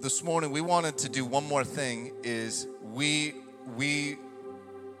 this morning we wanted to do one more thing. Is we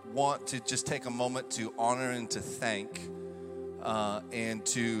want to just take a moment to honor and to thank, and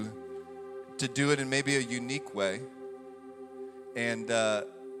to do it in maybe a unique way. And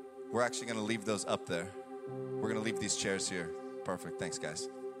we're actually going to leave those up there. We're going to leave these chairs here. Perfect. Thanks, guys.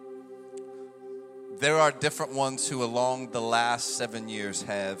 There are different ones who along the last 7 years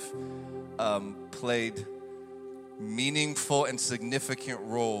have played meaningful and significant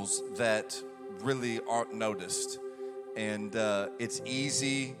roles that really aren't noticed. And it's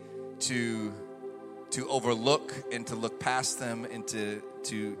easy to overlook and to look past them and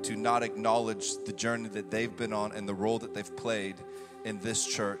to not acknowledge the journey that they've been on and the role that they've played in this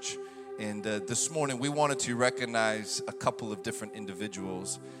church. And this morning we wanted to recognize a couple of different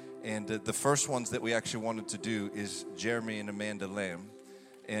individuals. And the first ones that we actually wanted to do is Jeremy and Amanda Lamb.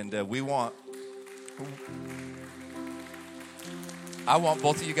 And I want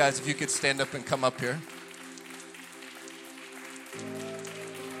both of you guys, if you could stand up and come up here.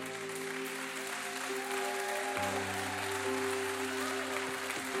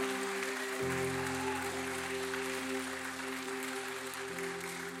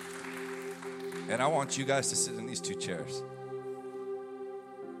 And I want you guys to sit in these 2 chairs.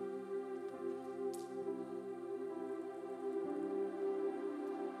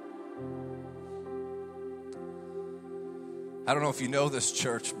 I don't know if you know this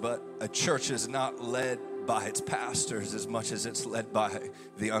church, but a church is not led by its pastors as much as it's led by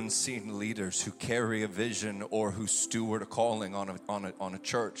the unseen leaders who carry a vision or who steward a calling on a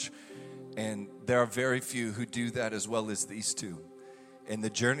church. And there are very few who do that as well as these two. And the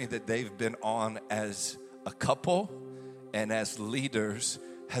journey that they've been on as a couple and as leaders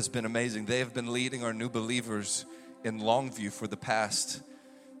has been amazing. They have been leading our new believers in Longview for the past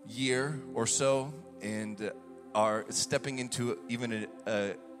year or so, and are stepping into even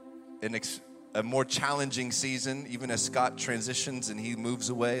a more challenging season, even as Scott transitions and he moves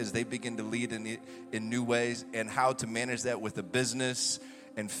away, as they begin to lead in new ways, and how to manage that with a business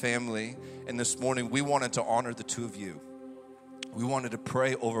and family. And this morning we wanted to honor the two of you. We wanted to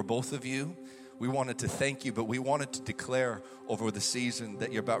pray over both of you. We wanted to thank you, but we wanted to declare over the season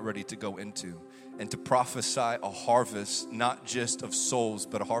that you're about ready to go into, and to prophesy a harvest, not just of souls,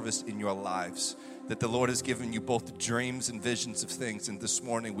 but a harvest in your lives. That the Lord has given you both dreams and visions of things. And this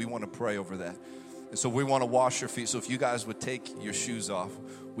morning we want to pray over that. And so we want to wash your feet. So if you guys would take your shoes off,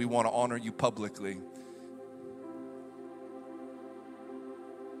 we want to honor you publicly.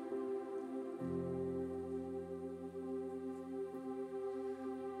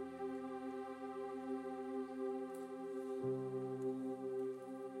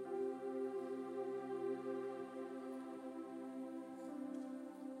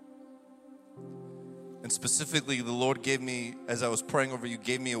 And specifically, the Lord gave me, as I was praying over you,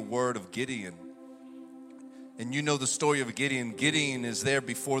 gave me a word of Gideon. And you know the story of Gideon. Gideon is there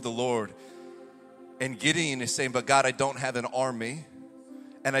before the Lord. And Gideon is saying, but God, I don't have an army.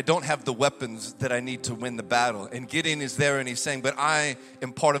 And I don't have the weapons that I need to win the battle. And Gideon is there and he's saying, but I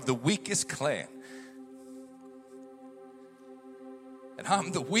am part of the weakest clan. And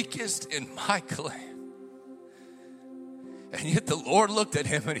I'm the weakest in my clan. And yet the Lord looked at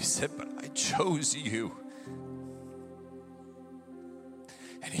him and he said, but I chose you.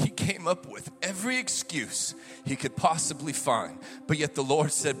 And he came up with every excuse he could possibly find. But yet the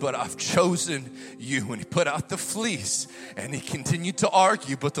Lord said, but I've chosen you. And he put out the fleece and he continued to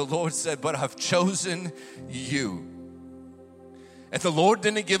argue. But the Lord said, but I've chosen you. And the Lord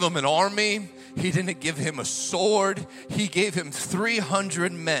didn't give him an army. He didn't give him a sword. He gave him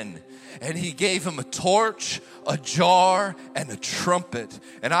 300 men. And he gave him a torch, a jar, and a trumpet.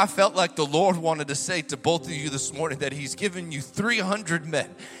 And I felt like the Lord wanted to say to both of you this morning that he's given you 300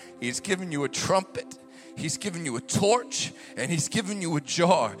 men. He's given you a trumpet. He's given you a torch, and he's given you a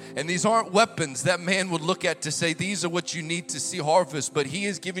jar. And these aren't weapons that man would look at to say, these are what you need to see harvest. But he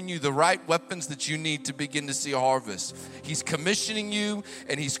has given you the right weapons that you need to begin to see harvest. He's commissioning you,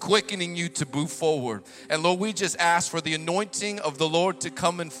 and he's quickening you to move forward. And Lord, we just ask for the anointing of the Lord to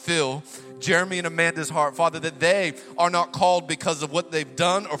come and fill Jeremy and Amanda's heart, Father, that they are not called because of what they've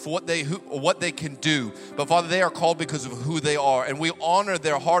done or for what they can do, but Father, they are called because of who they are. And we honor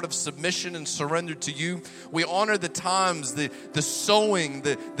their heart of submission and surrender to you. We honor the times, the sowing,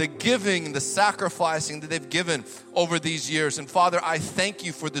 the giving, the sacrificing that they've given over these years. And Father, I thank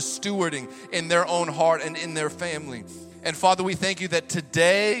you for the stewarding in their own heart and in their family. And Father, we thank you that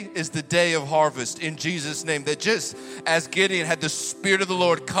today is the day of harvest in Jesus' name. That just as Gideon had the Spirit of the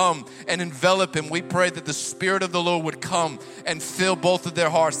Lord come and envelop him, we pray that the Spirit of the Lord would come and fill both of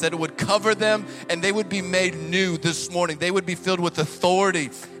their hearts, that it would cover them and they would be made new this morning. They would be filled with authority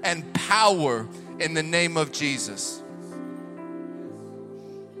and power in the name of Jesus.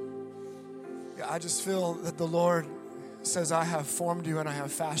 Yeah, I just feel that the Lord says, I have formed you and I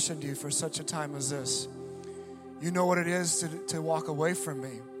have fashioned you for such a time as this. You know what it is to walk away from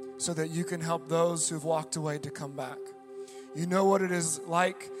me so that you can help those who've walked away to come back. You know what it is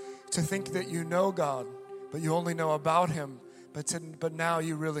like to think that you know God, but you only know about him, but now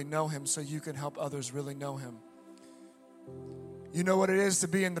you really know him so you can help others really know him. You know what it is to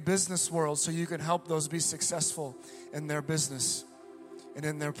be in the business world so you can help those be successful in their business and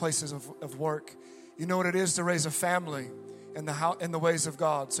in their places of work. You know what it is to raise a family in the ways of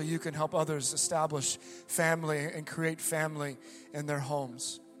God so you can help others establish family and create family in their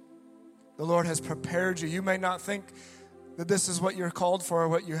homes. The Lord has prepared you. You may not think that this is what you're called for or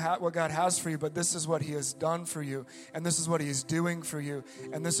what God has for you, but this is what he has done for you, and this is what he is doing for you,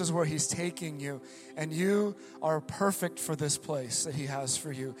 and this is where he's taking you, and you are perfect for this place that he has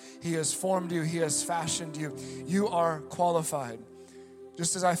for you. He has formed you. He has fashioned you. You are qualified.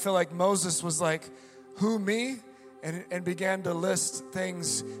 Just as I feel like Moses was like, who, me? And began to list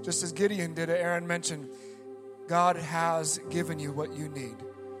things, just as Gideon did, Aaron mentioned. God has given you what you need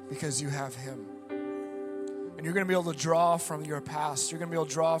because you have him. And you're going to be able to draw from your past. You're going to be able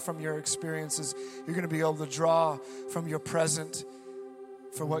to draw from your experiences. You're going to be able to draw from your present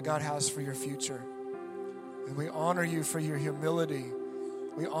for what God has for your future. And we honor you for your humility.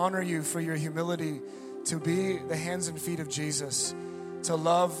 We honor you for your humility to be the hands and feet of Jesus, to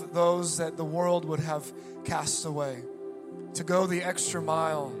love those that the world would have cast away, to go the extra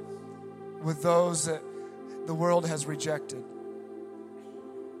mile with those that the world has rejected.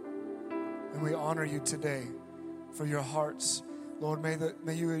 And we honor you today for your hearts. Lord,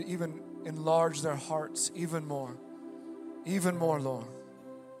 may you even enlarge their hearts even more, Lord.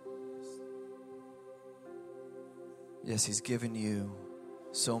 Yes, he's given you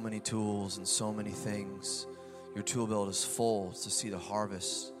so many tools and so many things. Your tool belt is full to see the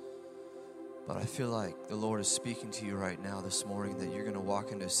harvest. But I feel like the Lord is speaking to you right now this morning that you're going to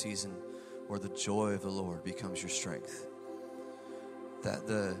walk into a season where the joy of the Lord becomes your strength. That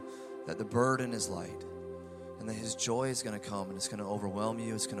the burden is light. And that his joy is going to come and it's going to overwhelm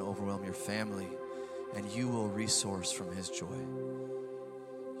you. It's going to overwhelm your family. And you will resource from his joy.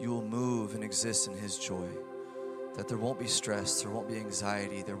 You will move and exist in his joy. That there won't be stress, there won't be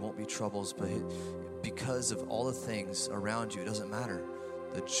anxiety, there won't be troubles. But because of all the things around you, it doesn't matter.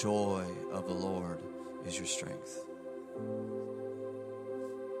 The joy of the Lord is your strength.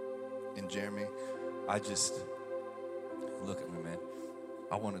 And Jeremy, look at me, man.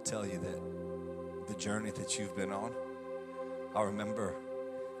 I want to tell you that the journey that you've been on, I remember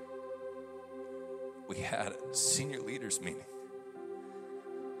we had a senior leaders meeting.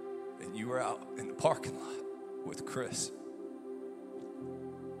 And you were out in the parking lot with Chris.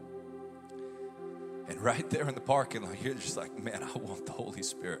 And right there in the parking lot, you're just like, man, I want the Holy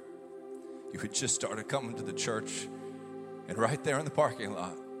Spirit. You had just started coming to the church. And right there in the parking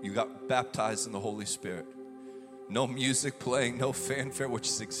lot, you got baptized in the Holy Spirit. No music playing, no fanfare, which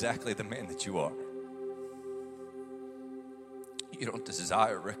is exactly the man that you are. You don't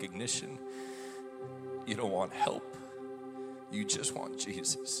desire recognition. You don't want help. You just want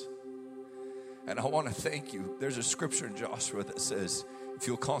Jesus. And I want to thank you. There's a scripture in Joshua that says, if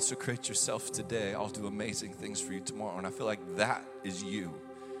you'll consecrate yourself today, I'll do amazing things for you tomorrow. And I feel like that is you.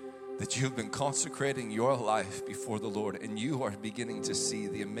 That you've been consecrating your life before the Lord, and you are beginning to see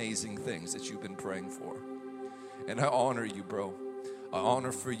the amazing things that you've been praying for. And I honor you, bro. I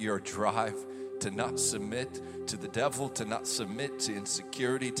honor for your drive to not submit to the devil, to not submit to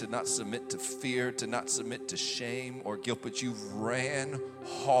insecurity, to not submit to fear, to not submit to shame or guilt, but you've ran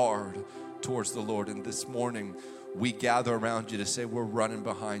hard towards the Lord. And this morning, we gather around you to say, we're running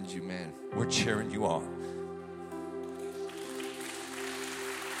behind you, man. We're cheering you on.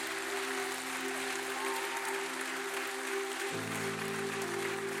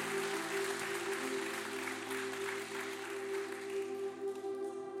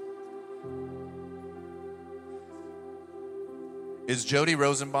 Is Jody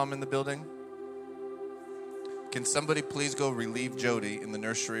Rosenbaum in the building? Can somebody please go relieve Jody in the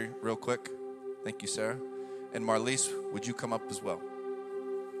nursery real quick? Thank you, Sarah. And Marlise, would you come up as well?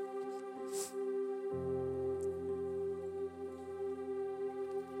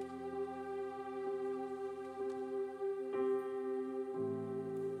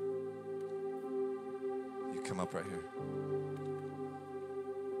 You come up right here.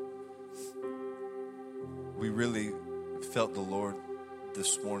 We really felt the Lord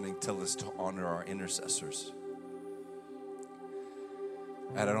this morning tell us to honor our intercessors.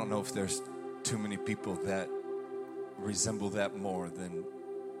 And I don't know if there's too many people that resemble that more than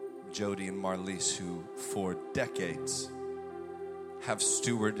Jody and Marlise, who for decades have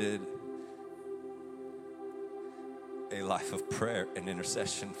stewarded a life of prayer and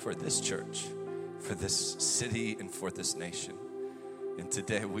intercession for this church, for this city, and for this nation. And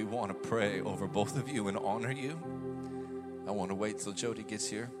today we want to pray over both of you and honor you. I want to wait till Jody gets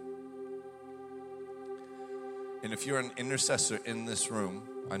here. And if you're an intercessor in this room,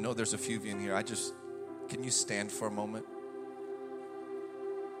 I know there's a few of you in here. Can you stand for a moment?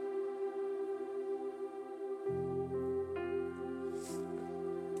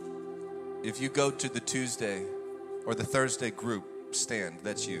 If you go to the Tuesday or the Thursday group, stand.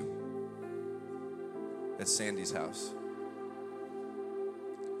 That's you. That's Sandy's house.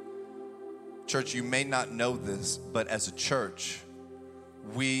 Church, you may not know this, but as a church,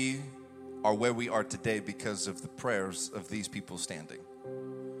 we are where we are today because of the prayers of these people standing.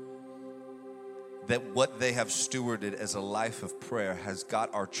 That what they have stewarded as a life of prayer has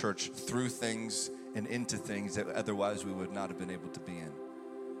got our church through things and into things that otherwise we would not have been able to be in.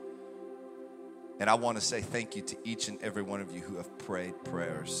 And I want to say thank you to each and every one of you who have prayed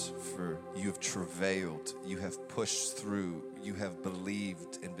prayers. For you have travailed, you have pushed through, you have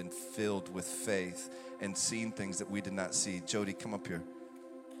believed and been filled with faith and seen things that we did not see. Jody, come up here.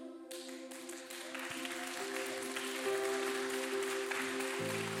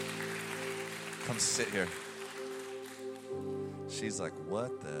 Come sit here. She's like,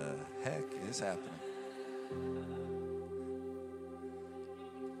 what the heck is happening?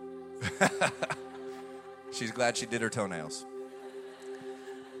 She's glad she did her toenails.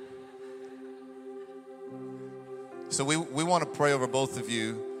 So we want to pray over both of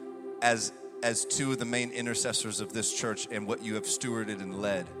you as two of the main intercessors of this church and what you have stewarded and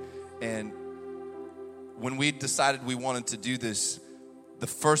led. And when we decided we wanted to do this, the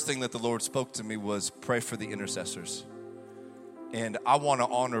first thing that the Lord spoke to me was pray for the intercessors. And I want to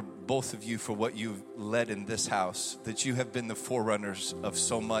honor both of you for what you've led in this house, that you have been the forerunners of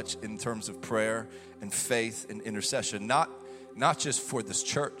so much in terms of prayer and faith and intercession, not just for this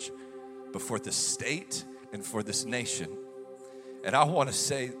church, but for this state and for this nation. And I want to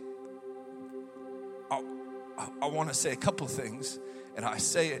say, I want to say a couple things, and I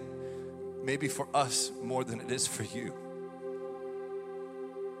say it maybe for us more than it is for you.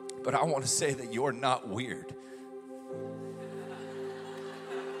 But I want to say that you're not weird.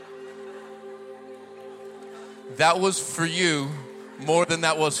 That was for you more than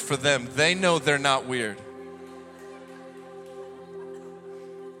that was for them. They know they're not weird.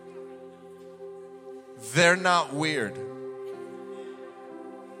 They're not weird.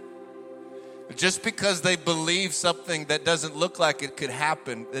 Just because they believe something that doesn't look like it could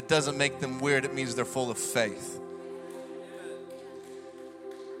happen, it doesn't make them weird. It means they're full of faith.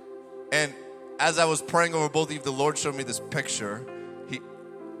 And as I was praying over both of you, the Lord showed me this picture.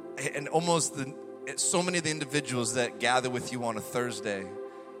 So many of the individuals that gather with you on a Thursday,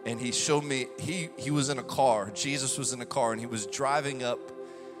 and he showed me, he was in a car. Jesus was in a car, and he was driving up,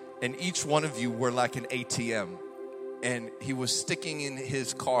 and each one of you were like an ATM. And he was sticking in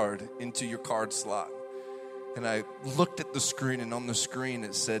his card into your card slot. And I looked at the screen, and on the screen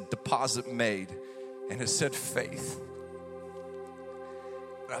it said deposit made, and it said faith.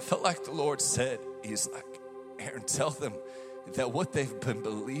 I felt like the Lord said, he's like, Aaron, tell them that what they've been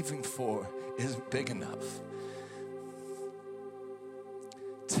believing for isn't big enough.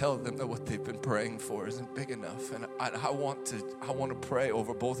 Tell them that what they've been praying for isn't big enough. And I want to pray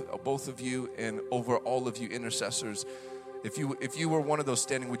over both of you and over all of you intercessors. If you were one of those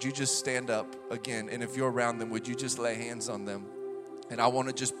standing, would you just stand up again? And if you're around them, would you just lay hands on them? And I want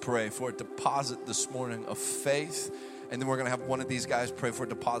to just pray for a deposit this morning of faith. And then we're going to have one of these guys pray for a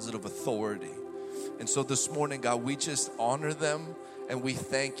deposit of authority. And so this morning, God, we just honor them and we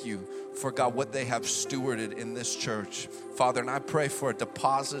thank you for, God, what they have stewarded in this church. Father, and I pray for a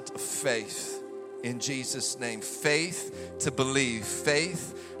deposit of faith in Jesus' name. Faith to believe,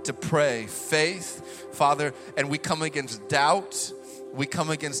 faith to pray, faith, Father. And we come against doubt. We come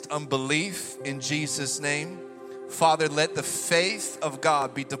against unbelief in Jesus' name. Father, let the faith of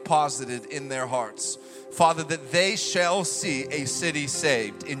God be deposited in their hearts. Father, that they shall see a city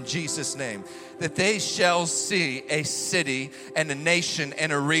saved in Jesus' name. That they shall see a city and a nation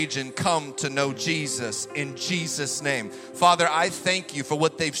and a region come to know Jesus in Jesus' name. Father, I thank you for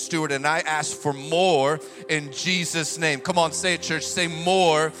what they've stewarded, and I ask for more in Jesus' name. Come on, say it, church. Say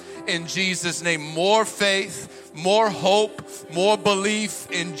more in Jesus' name. More faith, more hope, more belief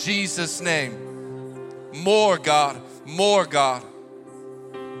in Jesus' name. More, God. More, God.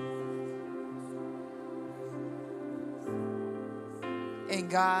 And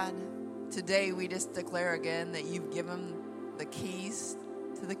God, today we just declare again that you've given the keys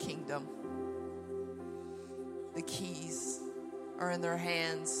to the kingdom. The keys are in their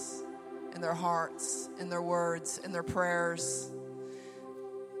hands, in their hearts, in their words, in their prayers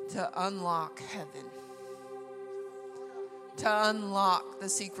to unlock heaven, to unlock the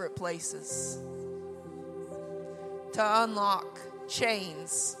secret places, to unlock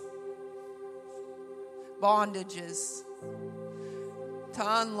chains, bondages,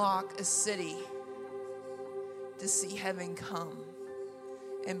 to unlock a city, to see heaven come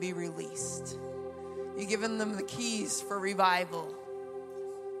and be released. You've given them the keys for revival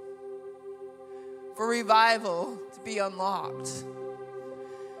to be unlocked,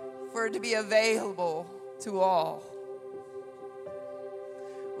 for it to be available to all.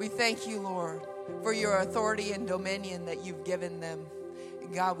 We thank you, Lord, for your authority and dominion that you've given them.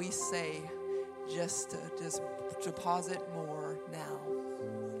 And God, we say just deposit more now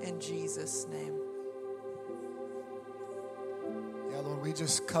in Jesus' name. Yeah, Lord, we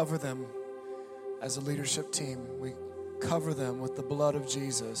just cover them as a leadership team. We cover them with the blood of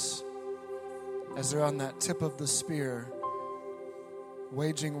Jesus as they're on that tip of the spear,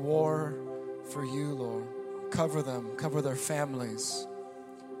 waging war for you, Lord. Cover them, cover their families.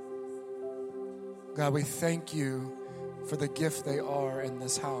 God, we thank you for the gift they are in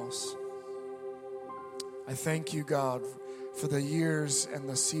this house. I thank you, God, for the years and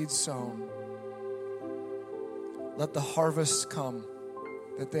the seed sown. Let the harvest come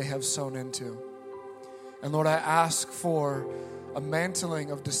that they have sown into. And Lord, I ask for a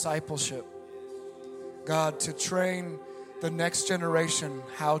mantling of discipleship, God, to train the next generation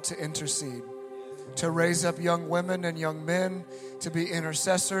how to intercede, to raise up young women and young men to be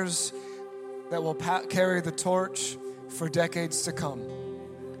intercessors that will carry the torch for decades to come.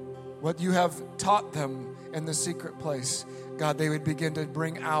 What you have taught them in the secret place, God, they would begin to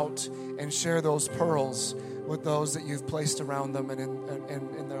bring out and share those pearls with those that you've placed around them and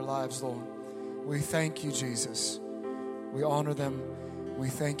in their lives, Lord. We thank you, Jesus. We honor them. We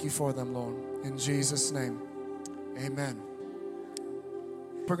thank you for them, Lord. In Jesus' name, amen.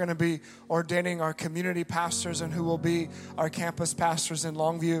 We're going to be ordaining our community pastors and who will be our campus pastors in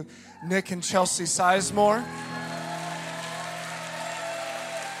Longview, Nick and Chelsea Sizemore.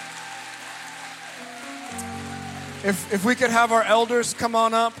 If we could have our elders come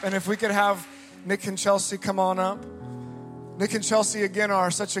on up, and if we could have Nick and Chelsea come on up. Nick and Chelsea, again,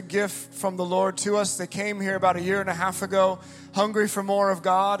 are such a gift from the Lord to us. They came here about 1.5 years ago, hungry for more of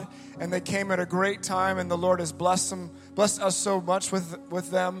God, and they came at a great time, and the Lord has blessed us so much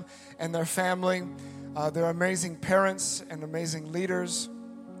with them and their family. They're amazing parents and amazing leaders.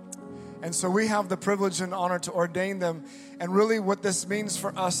 And so we have the privilege and honor to ordain them. And really what this means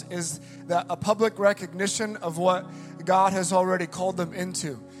for us is that a public recognition of what God has already called them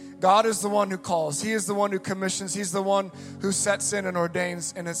into. God is the one who calls. He is the one who commissions. He's the one who sets in and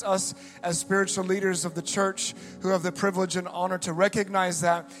ordains. And it's us as spiritual leaders of the church who have the privilege and honor to recognize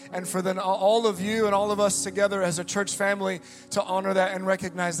that. And for then all of you and all of us together as a church family to honor that and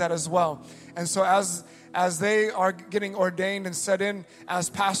recognize that as well. And so as as they are getting ordained and set in as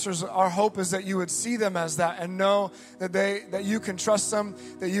pastors, our hope is that you would see them as that and know that you can trust them,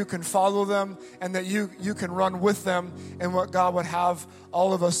 that you can follow them, and that you can run with them in what God would have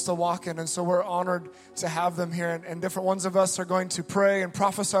all of us to walk in. And so we're honored to have them here. And different ones of us are going to pray and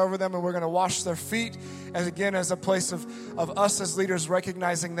prophesy over them, and we're going to wash their feet, as again, as a place of us as leaders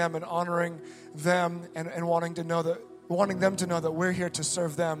recognizing them and honoring them and wanting them to know that we're here to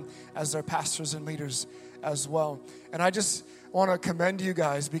serve them as their pastors and leaders as well. And I just want to commend you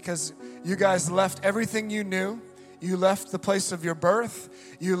guys, because you guys left everything you knew. You left the place of your birth.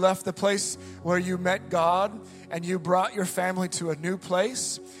 You left the place where you met God, and you brought your family to a new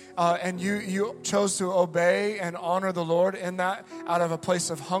place. And you chose to obey and honor the Lord in that, out of a place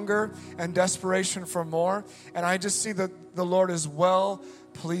of hunger and desperation for more. And I just see that the Lord is well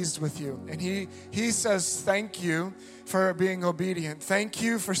pleased with you. And he says thank you for being obedient. Thank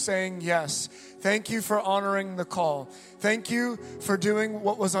you for saying yes. Thank you for honoring the call. Thank you for doing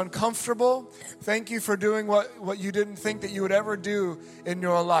what was uncomfortable. Thank you for doing what you didn't think that you would ever do in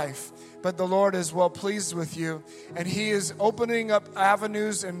your life. But the Lord is well pleased with you, and He is opening up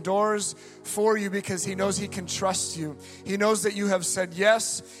avenues and doors for you because He knows He can trust you. He knows that you have said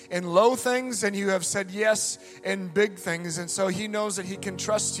yes in low things and you have said yes in big things. And so He knows that He can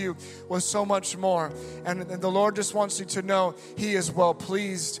trust you with so much more. And the Lord just wants you to know He is well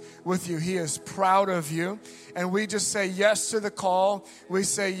pleased with you. He is proud of you. And we just say yes to the call. We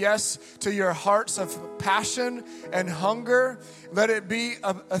say yes to your hearts of passion and hunger. Let it be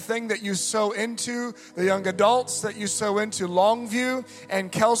a thing that you sow into, the young adults that you sow into Longview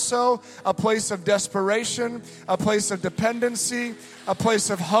and Kelso, a place of desperation, a place of dependency, a place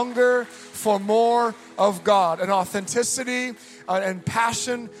of hunger for more of God, an authenticity and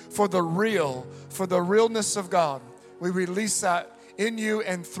passion for the realness of God. We release that in you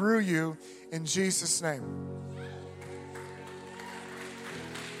and through you in Jesus' name.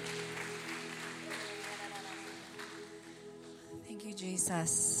 Thank you,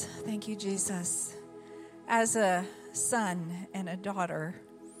 Jesus. Thank you, Jesus. As a son and a daughter,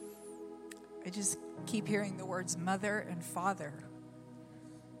 I just keep hearing the words mother and father.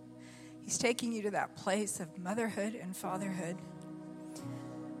 He's taking you to that place of motherhood and fatherhood.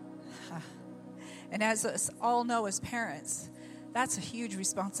 And as us all know as parents, that's a huge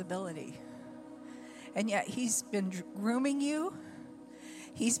responsibility. And yet He's been grooming you.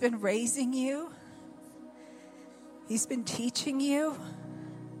 He's been raising you. He's been teaching you,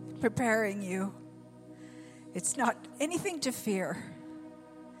 preparing you. It's not anything to fear.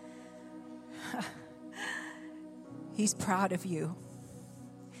 He's proud of you.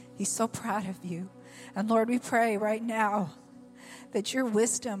 He's so proud of you. And Lord, we pray right now that your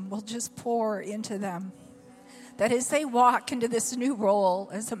wisdom will just pour into them. That as they walk into this new role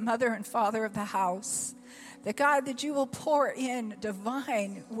as a mother and father of the house, that God, that you will pour in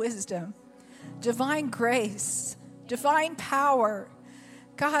divine wisdom, divine grace, divine power.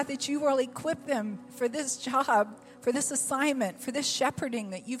 God, that you will equip them for this job, for this assignment, for this shepherding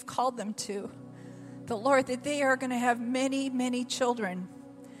that you've called them to. The Lord, that they are going to have many, many children.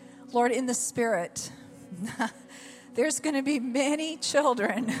 Lord, in the Spirit, there's going to be many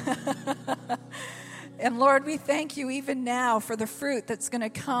children. And Lord, we thank you even now for the fruit that's going to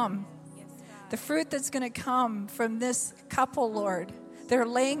come. The fruit that's going to come from this couple, Lord. They're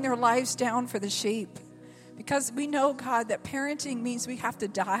laying their lives down for the sheep. Because we know, God, that parenting means we have to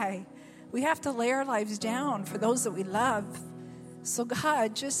die. We have to lay our lives down for those that we love. So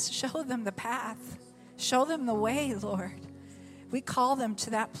God, just show them the path. Show them the way, Lord. We call them to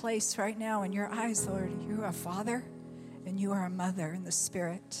that place right now in your eyes, Lord. You are a father and you are a mother in the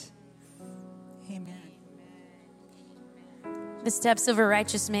Spirit. Amen. The steps of a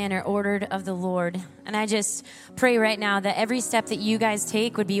righteous man are ordered of the Lord. And I just pray right now that every step that you guys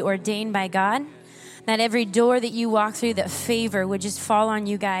take would be ordained by God. That every door that you walk through, that favor would just fall on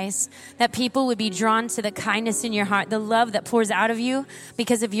you guys. That people would be drawn to the kindness in your heart, the love that pours out of you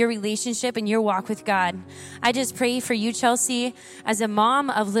because of your relationship and your walk with God. I just pray for you, Chelsea, as a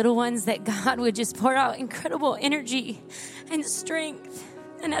mom of little ones, that God would just pour out incredible energy and strength.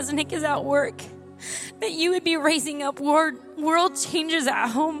 And as Nick is at work, that you would be raising up world changers at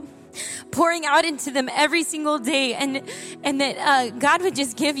home, pouring out into them every single day, and that God would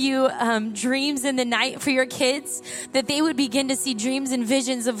just give you dreams in the night for your kids, that they would begin to see dreams and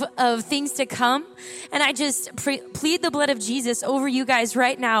visions of things to come. And I just plead the blood of Jesus over you guys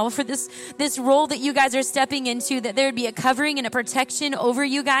right now for this role that you guys are stepping into, that there would be a covering and a protection over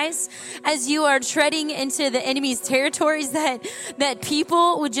you guys as you are treading into the enemy's territories, that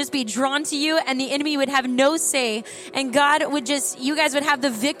people would just be drawn to you and the enemy would have no say, and God would just, you guys would have the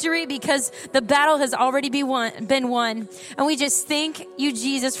victory because because the battle has already been won. And we just thank you,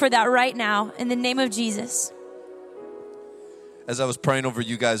 Jesus, for that right now, in the name of Jesus. As I was praying over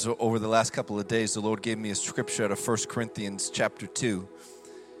you guys over the last couple of days, the Lord gave me a scripture out of 1 Corinthians chapter 2.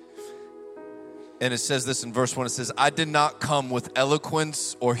 And it says this in verse 1. It says, I did not come with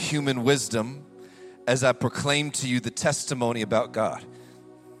eloquence or human wisdom as I proclaimed to you the testimony about God.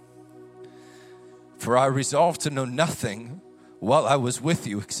 For I resolved to know nothing while I was with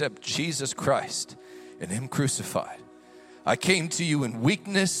you except Jesus Christ and Him crucified. I came to you in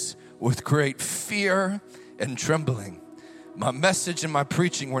weakness with great fear and trembling. My message and my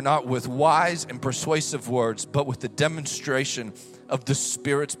preaching were not with wise and persuasive words, but with the demonstration of the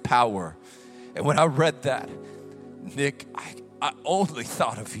Spirit's power. And when I read that, Nick, I only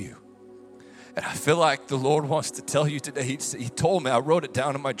thought of you. And I feel like the Lord wants to tell you today. He told me, I wrote it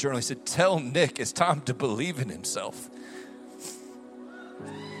down in my journal. He said, tell Nick it's time to believe in himself.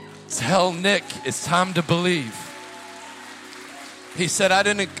 Tell Nick it's time to believe. He said, I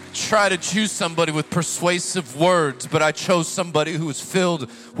didn't try to choose somebody with persuasive words, but I chose somebody who was filled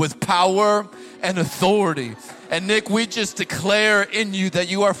with power and authority. And Nick, we just declare in you that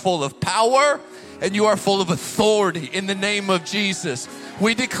you are full of power and you are full of authority in the name of Jesus.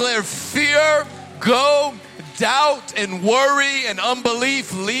 We declare fear, go, doubt and worry and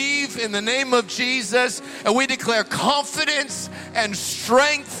unbelief, leave in the name of Jesus. And we declare confidence and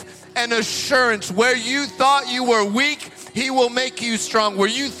strength and assurance. Where you thought you were weak, He will make you strong. Where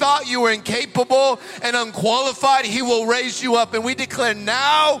you thought you were incapable and unqualified, He will raise you up. And we declare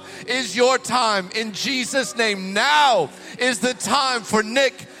now is your time. In Jesus' name, now is the time for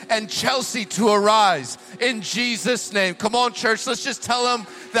Nick and Chelsea to arise. In Jesus' name. Come on, church, let's just tell them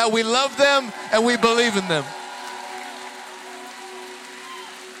that we love them and we believe in them.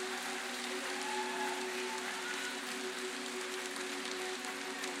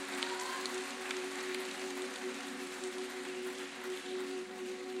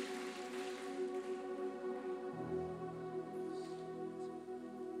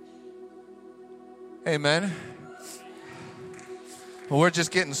 Amen. Well, we're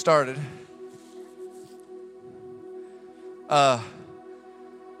just getting started.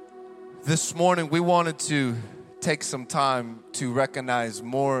 This morning, we wanted to take some time to recognize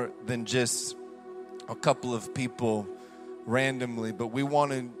more than just a couple of people randomly, but we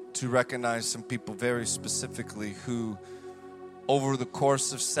wanted to recognize some people very specifically who, over the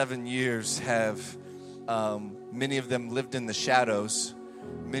course of 7 years, have many of them lived in the shadows,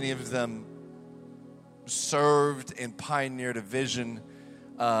 many of them served and pioneered a vision,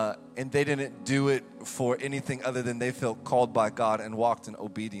 and they didn't do it for anything other than they felt called by God and walked in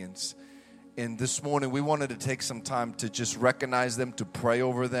obedience. And this morning we wanted to take some time to just recognize them, to pray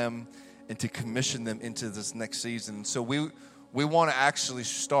over them, and to commission them into this next season. So we want to actually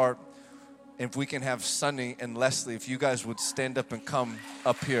start, if we can have Sunny and Leslie, if you guys would stand up and come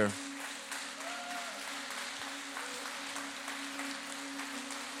up here.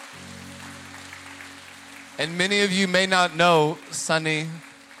 And many of you may not know Sunny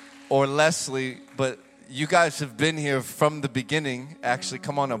or Leslie, but you guys have been here from the beginning. Actually,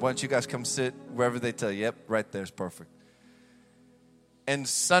 come on up. Why don't you guys come sit wherever they tell you? Yep, right there is perfect. And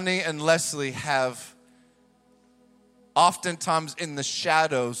Sunny and Leslie have oftentimes in the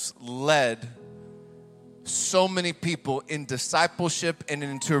shadows led so many people in discipleship and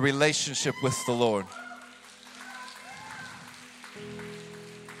into a relationship with the Lord.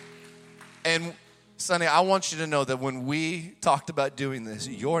 And Sonny, I want you to know that when we talked about doing this,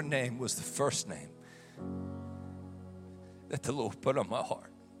 your name was the first name that the Lord put on my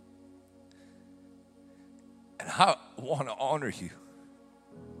heart. And I want to honor you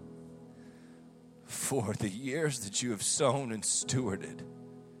for the years that you have sown and stewarded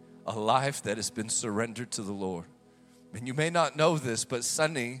a life that has been surrendered to the Lord. And you may not know this, but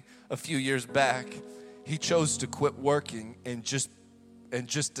Sonny, a few years back, he chose to quit working and just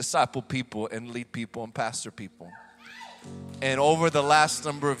disciple people and lead people and pastor people. And over the last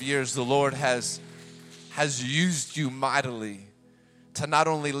number of years, the Lord has used you mightily to not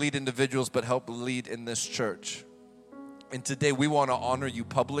only lead individuals, but help lead in this church. And today we want to honor you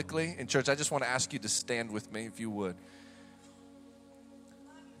publicly. In church, I just want to ask you to stand with me if you would.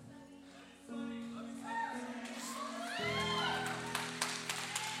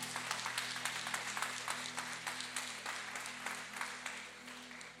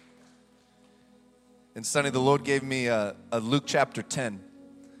 And Sonny, the Lord gave me a Luke chapter 10,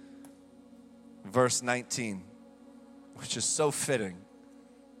 verse 19, which is so fitting.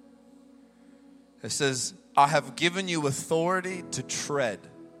 It says, I have given you authority to tread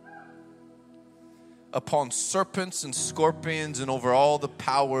upon serpents and scorpions and over all the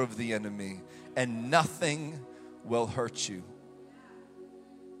power of the enemy, and nothing will hurt you.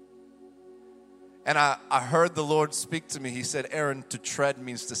 And I heard the Lord speak to me. He said, Aaron, to tread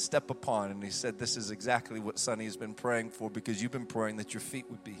means to step upon. And he said, this is exactly what Sonny has been praying for, because you've been praying that your feet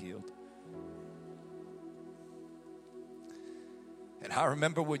would be healed. And I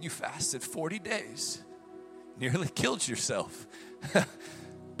remember when you fasted 40 days, nearly killed yourself.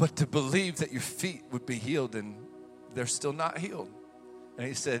 But to believe that your feet would be healed, and they're still not healed. And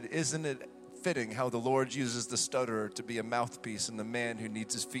he said, isn't it fitting how the Lord uses the stutterer to be a mouthpiece and the man who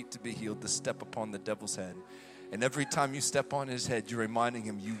needs his feet to be healed to step upon the devil's head? And every time you step on his head, you're reminding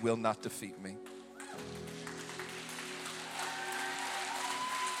him, you will not defeat me.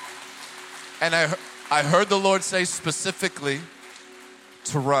 And I heard the Lord say specifically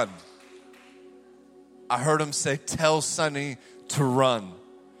to run. I heard him say, tell Sonny to run.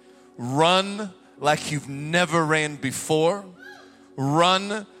 Run like you've never ran before.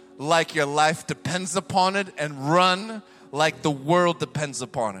 Run like your life depends upon it, and run like the world depends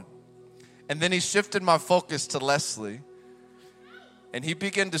upon it. And then he shifted my focus to Leslie, and he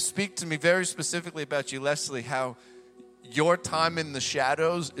began to speak to me very specifically about you, Leslie, how your time in the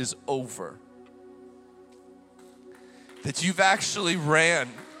shadows is over. That you've actually ran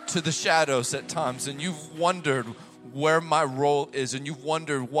to the shadows at times, and you've wondered where my role is, and you've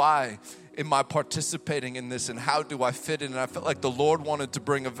wondered, why am I participating in this, and how do I fit in? And I felt like the Lord wanted to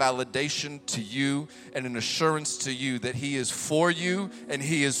bring a validation to you and an assurance to you that he is for you and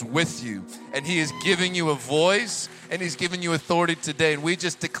he is with you, and he is giving you a voice and he's giving you authority today. And we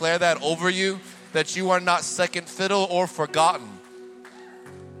just declare that over you, that you are not second fiddle or forgotten.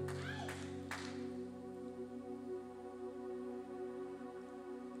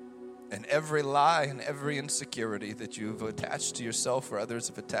 And every lie and every insecurity that you've attached to yourself or others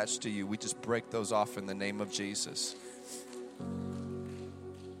have attached to you, we just break those off in the name of Jesus.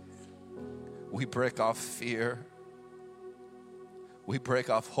 We break off fear. We break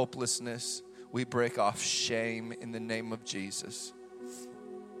off hopelessness. We break off shame in the name of Jesus.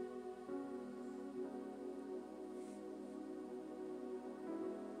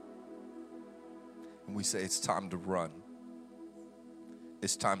 And we say it's time to run.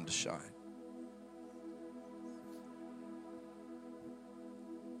 It's time to shine.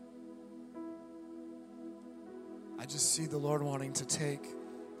 I just see the Lord wanting to take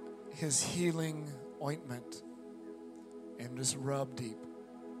his healing ointment and just rub deep.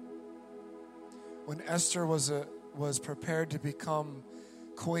 When Esther was prepared to become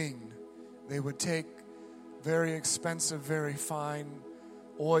queen, they would take very expensive, very fine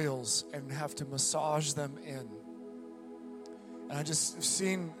oils and have to massage them in. And I just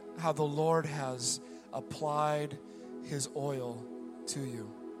seen how the Lord has applied his oil to you.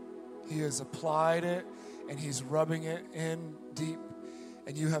 He has applied it and he's rubbing it in deep.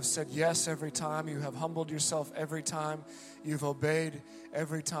 And you have said yes every time. You have humbled yourself every time. You've obeyed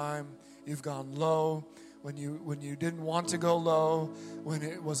every time. You've gone low when you didn't want to go low, when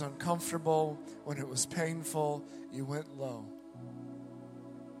it was uncomfortable, when it was painful, you went low.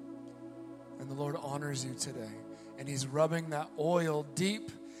 And the Lord honors you today. And he's rubbing that oil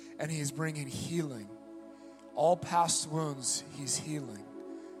deep, and he's bringing healing. All past wounds, he's healing.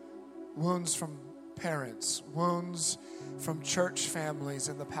 Wounds from parents, wounds from church families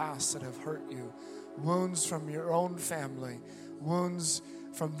in the past that have hurt you, wounds from your own family, wounds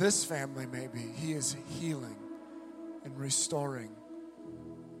from this family maybe. He is healing and restoring.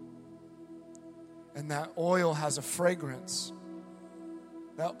 And that oil has a fragrance.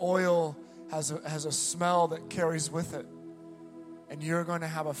 That oil has a smell that carries with it. And you're going to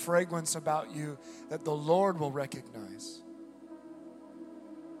have a fragrance about you that the Lord will recognize.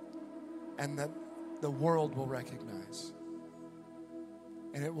 And that the world will recognize.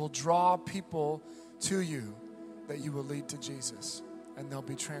 And it will draw people to you that you will lead to Jesus. And they'll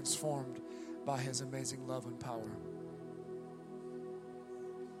be transformed by his amazing love and power.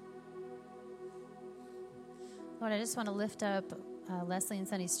 Lord, I just want to lift up Leslie and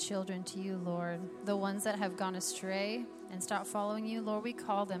Sonny's children to you, Lord. The ones that have gone astray and stopped following you, Lord, we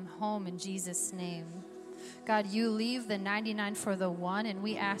call them home in Jesus' name. God, you leave the 99 for the one, and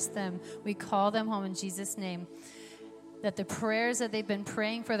we ask them, we call them home in Jesus' name. That the prayers that they've been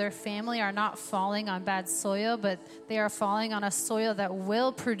praying for their family are not falling on bad soil, but they are falling on a soil that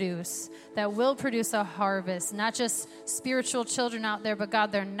will produce a harvest. Not just spiritual children out there, but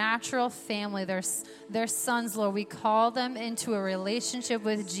God, their natural family, their sons, Lord. We call them into a relationship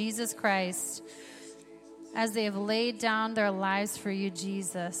with Jesus Christ as they have laid down their lives for you,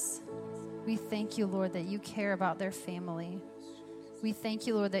 Jesus. We thank you, Lord, that you care about their family. We thank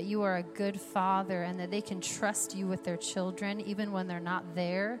you, Lord, that you are a good father and that they can trust you with their children, even when they're not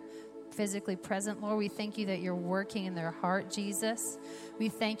there, physically present. Lord, we thank you that you're working in their heart, Jesus. We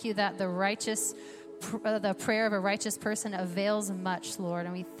thank you that the prayer of a righteous person avails much, Lord.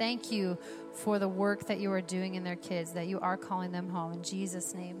 And we thank you for the work that you are doing in their kids, that you are calling them home. In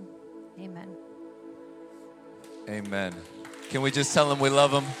Jesus' name, amen. Amen. Can we just tell them we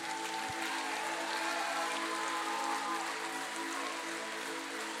love them?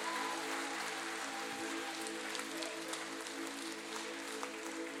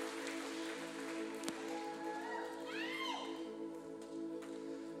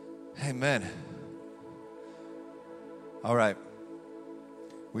 Amen. All right.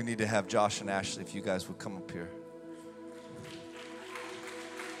 We need to have Josh and Ashley, if you guys would come up here.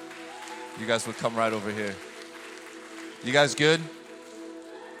 You guys would come right over here. You guys good?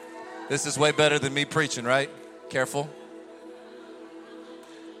 This is way better than me preaching, right? Careful.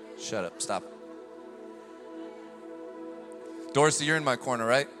 Shut up. Stop. Dorsey, you're in my corner,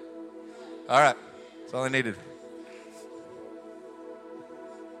 right? All right. That's all I needed.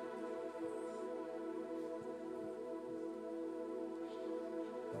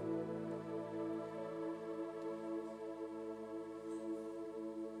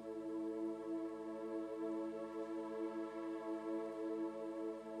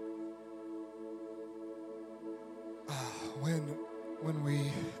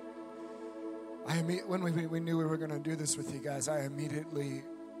 When we knew we were going to do this with you guys, I immediately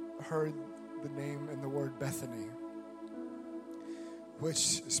heard the name and the word Bethany,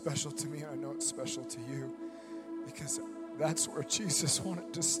 which is special to me. I know it's special to you because that's where Jesus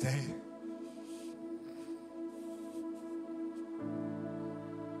wanted to stay.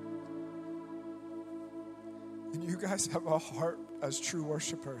 And you guys have a heart as true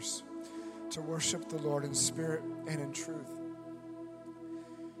worshipers to worship the Lord in spirit and in truth.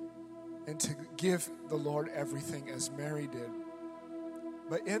 And to give the Lord everything as Mary did.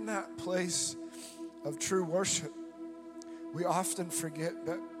 But in that place of true worship, we often forget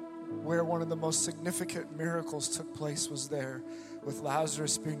that where one of the most significant miracles took place was there with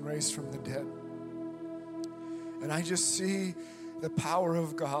Lazarus being raised from the dead. And I just see the power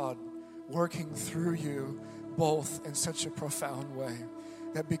of God working through you both in such a profound way.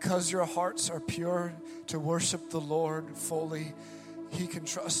 That because your hearts are pure to worship the Lord fully, He can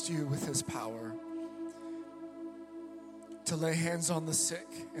trust you with His power to lay hands on the sick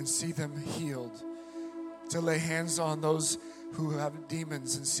and see them healed, to lay hands on those who have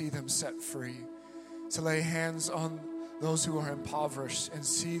demons and see them set free, to lay hands on those who are impoverished and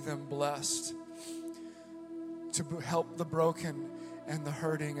see them blessed, to help the broken and the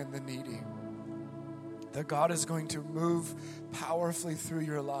hurting and the needy. That God is going to move powerfully through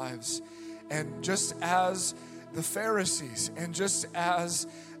your lives. And just as the Pharisees and just as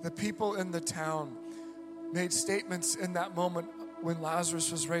the people in the town made statements in that moment when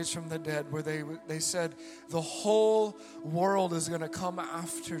Lazarus was raised from the dead, where they said the whole world is going to come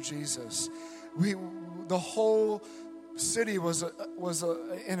after Jesus. The whole city was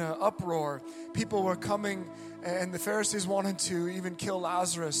in an uproar. People were coming, and the Pharisees wanted to even kill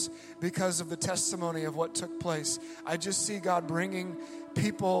Lazarus because of the testimony of what took place. I just see God bringing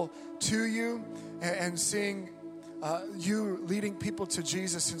people to you and seeing you leading people to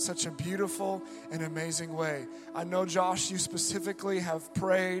Jesus in such a beautiful and amazing way. I know, Josh, you specifically have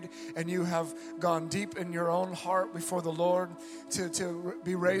prayed and you have gone deep in your own heart before the Lord to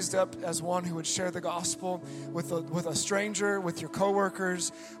be raised up as one who would share the gospel with a stranger, with your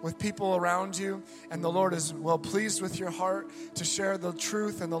coworkers, with people around you. And the Lord is well pleased with your heart to share the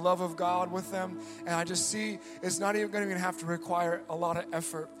truth and the love of God with them. And I just see it's not even going to have to require a lot of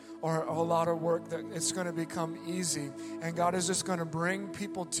effort or a lot of work, that it's going to become easy. And God is just going to bring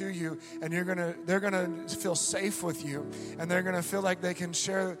people to you, and they're going to feel safe with you, and they're going to feel like they can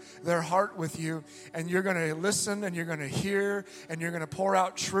share their heart with you, and you're going to listen, and you're going to hear, and you're going to pour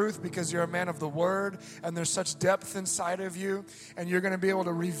out truth because you're a man of the word, and there's such depth inside of you, and you're going to be able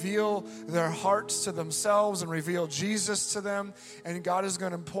to reveal their hearts to themselves and reveal Jesus to them, and God is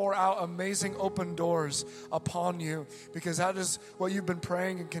going to pour out amazing open doors upon you because that is what you've been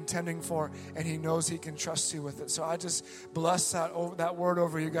praying and contending for, and He knows He can trust you with it. So I just bless that word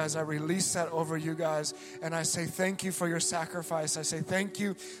over you guys. I release that over you guys, and I say thank you for your sacrifice. I say thank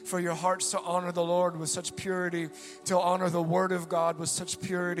you for your hearts to honor the Lord with such purity, to honor the Word of God with such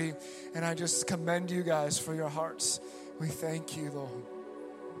purity, and I just commend you guys for your hearts. We thank you, Lord.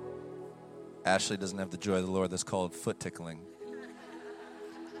 Ashley doesn't have the joy of the Lord. That's called foot tickling.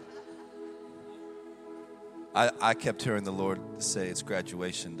 I kept hearing the Lord say it's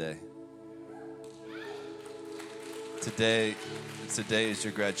graduation day. Today is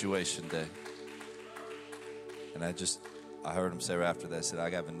your graduation day. And I heard him say right after that, I said,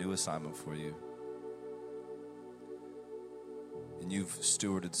 I have a new assignment for you. And you've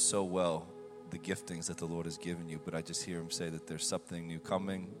stewarded so well the giftings that the Lord has given you, but I just hear him say that there's something new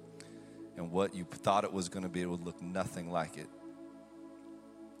coming, and what you thought it was going to be, it would look nothing like it.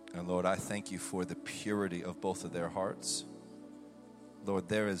 And Lord, I thank you for the purity of both of their hearts. Lord,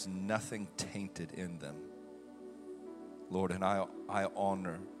 there is nothing tainted in them. Lord, and I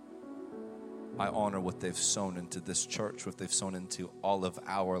honor what they've sown into this church, what they've sown into all of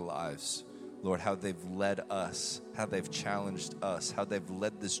our lives. Lord, how they've led us, how they've challenged us, how they've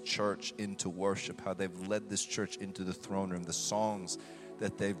led this church into worship, how they've led this church into the throne room, the songs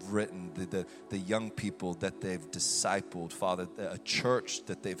that they've written, the young people that they've discipled, Father, a church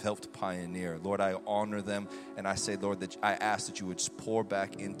that they've helped pioneer. Lord, I honor them, and I say, Lord, that I ask that you would pour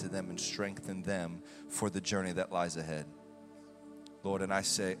back into them and strengthen them for the journey that lies ahead. Lord, and I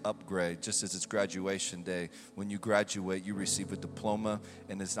say upgrade, just as it's graduation day. When you graduate, you receive a diploma,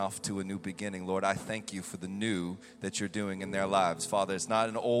 and it's off to a new beginning. Lord, I thank you for the new that you're doing in their lives. Father, it's not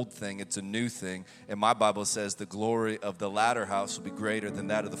an old thing, it's a new thing. And my Bible says the glory of the latter house will be greater than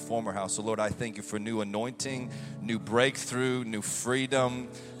that of the former house. So Lord, I thank you for new anointing, new breakthrough, new freedom.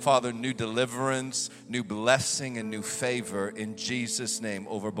 Father, new deliverance, new blessing, and new favor in Jesus' name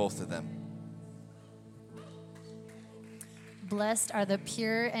over both of them. Blessed are the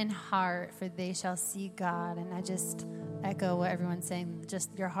pure in heart, for they shall see God. And I just echo what everyone's saying. Just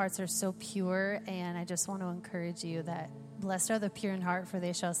your hearts are so pure, and I just want to encourage you that blessed are the pure in heart, for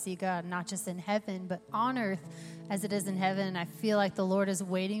they shall see God, not just in heaven, but on earth as it is in heaven. And I feel like the Lord is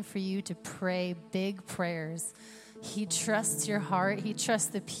waiting for you to pray big prayers. He trusts your heart. He trusts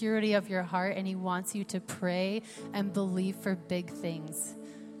the purity of your heart, and he wants you to pray and believe for big things,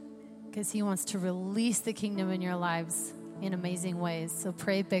 because he wants to release the kingdom in your lives in amazing ways. So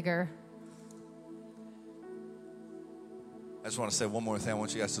pray bigger. I just want to say one more thing. I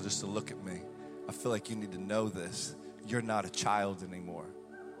want you guys to look at me. I feel like you need to know this. You're not a child anymore.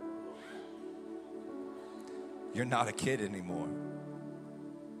 You're not a kid anymore.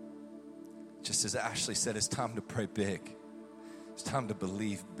 Just as Ashley said, it's time to pray big. It's time to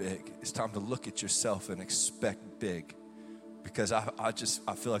believe big. It's time to look at yourself and expect big. Because I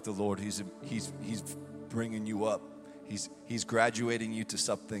feel like the Lord, he's bringing you up. He's graduating you to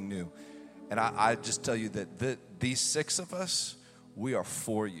something new. And I just tell you that these 6 of us, we are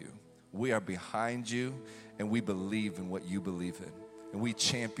for you. We are behind you, and we believe in what you believe in. And we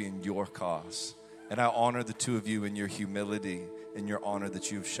champion your cause. And I honor the 2 of you in your humility and your honor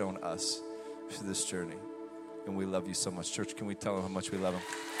that you have shown us for this journey. And we love you so much. Church, can we tell them how much we love them?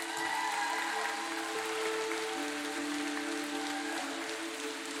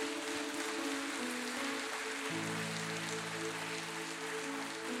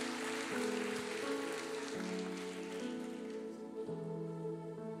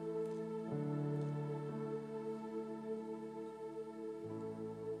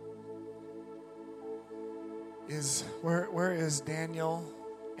 Where is Daniel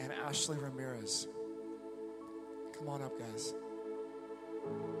and Ashley Ramirez? Come on up, guys.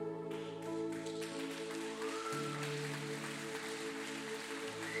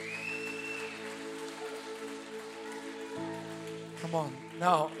 Come on.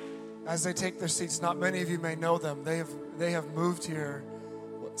 Now, as they take their seats, not many of you may know them. They have moved here,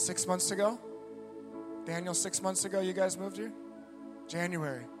 6 months ago? Daniel, 6 months ago you guys moved here?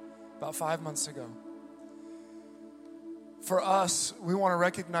 January, about 5 months ago. For us, we want to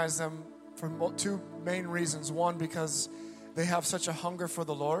recognize them for 2 main reasons. One, because they have such a hunger for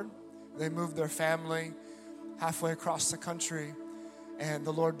the Lord. They moved their family halfway across the country, and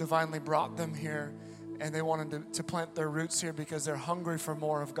the Lord divinely brought them here, and they wanted to plant their roots here because they're hungry for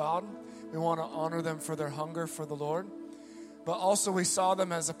more of God. We want to honor them for their hunger for the Lord. But also we saw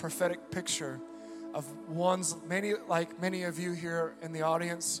them as a prophetic picture of many of you here in the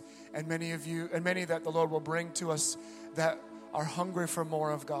audience, and many that the Lord will bring to us that are hungry for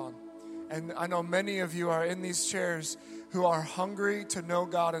more of God. And I know many of you are in these chairs who are hungry to know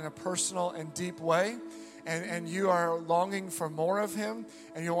God in a personal and deep way. And you are longing for more of Him,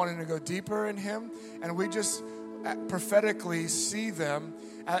 and you're wanting to go deeper in Him. And we just prophetically see them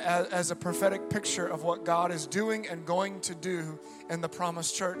as a prophetic picture of what God is doing and going to do in the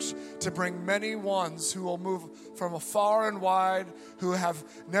Promised Church to bring many ones who will move from afar and wide, who have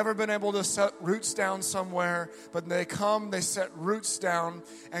never been able to set roots down somewhere, but they come, they set roots down,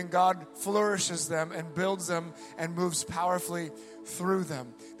 and God flourishes them and builds them and moves powerfully through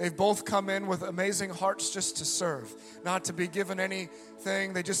them. They've both come in with amazing hearts just to serve, not to be given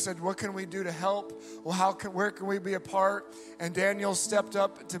anything. They just said, what can we do to help? Well, where can we be a part? And Daniel stepped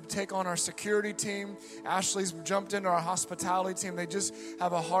up to take on our security team. Ashley's jumped into our hospitality team. They just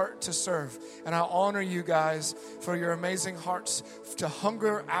have a heart to serve. And I honor you guys for your amazing hearts to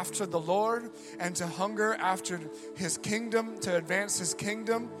hunger after the Lord and to hunger after His kingdom, to advance His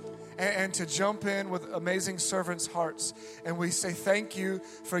kingdom, and to jump in with amazing servants' hearts. And we say thank you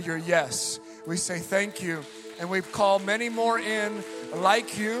for your yes. We say thank you. And we call many more in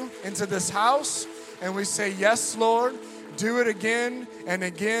like you into this house. And we say, yes, Lord, do it again and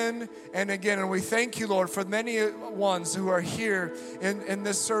again and again. And we thank you, Lord, for many ones who are here in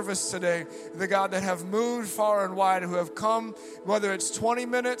this service today, the God that have moved far and wide, who have come, whether it's 20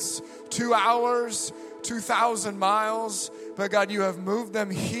 minutes, 2 hours, 2,000 miles, but God, you have moved them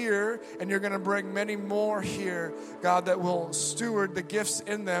here, and you're going to bring many more here, God, that will steward the gifts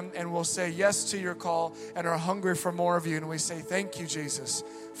in them and will say yes to your call and are hungry for more of you. And we say thank you, Jesus,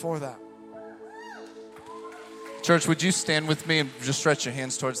 for that. Church, would you stand with me and just stretch your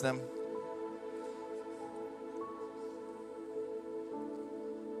hands towards them?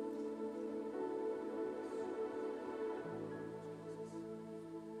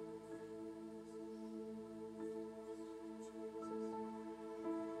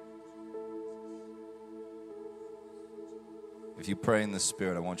 If you pray in the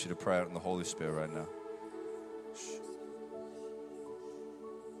Spirit, I want you to pray out in the Holy Spirit right now.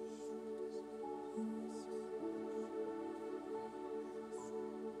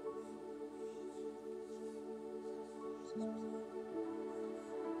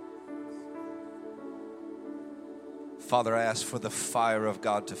 Father, I ask for the fire of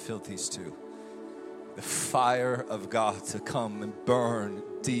God to fill these two. The fire of God to come and burn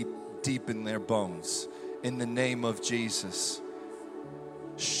deep, deep in their bones. In the name of Jesus.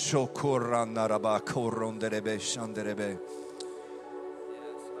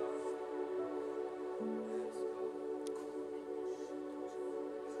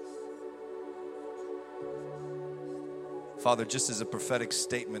 Father, just as a prophetic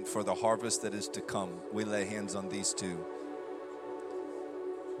statement for the harvest that is to come, we lay hands on these two.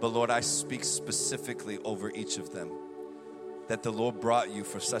 But Lord, I speak specifically over each of them, that the Lord brought you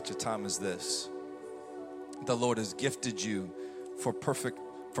for such a time as this. The Lord has gifted you for perfect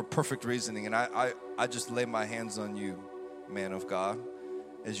reasoning. And I just lay my hands on you, man of God,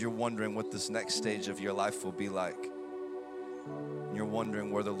 as you're wondering what this next stage of your life will be like. And you're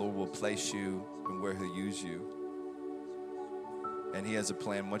wondering where the Lord will place you and where He'll use you. And He has a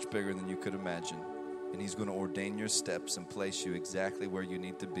plan much bigger than you could imagine. And He's going to ordain your steps and place you exactly where you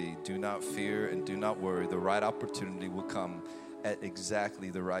need to be. Do not fear and do not worry. The right opportunity will come at exactly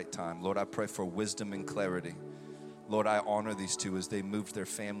the right time. Lord, I pray for wisdom and clarity. Lord, I honor these two as they moved their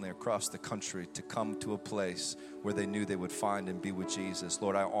family across the country to come to a place where they knew they would find and be with Jesus.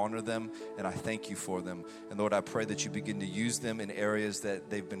 Lord, I honor them and I thank you for them. And Lord, I pray that you begin to use them in areas that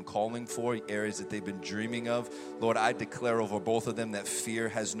they've been calling for, areas that they've been dreaming of. Lord, I declare over both of them that fear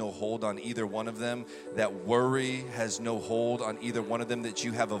has no hold on either one of them, that worry has no hold on either one of them, that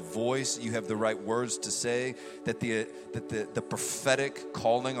you have a voice, you have the right words to say, that the prophetic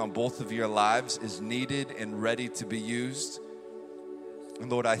calling on both of your lives is needed and ready to be used.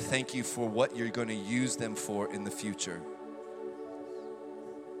 And Lord, I thank you for what you're going to use them for in the future.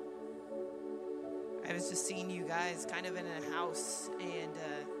 I was just seeing you guys kind of in a house, and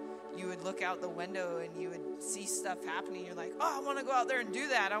you would look out the window and you would see stuff happening. You're like, oh, I want to go out there and do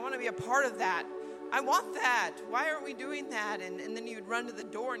that. I want to be a part of that. I want that. Why aren't we doing that? And then you'd run to the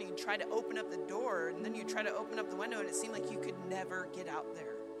door and you'd try to open up the door, and then you'd try to open up the window, and it seemed like you could never get out there.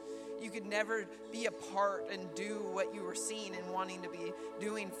 You could never be a part and do what you were seeing and wanting to be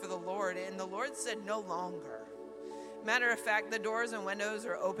doing for the Lord. And the Lord said, no longer. Matter of fact, the doors and windows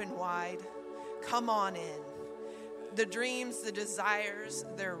are open wide. Come on in. The dreams, the desires,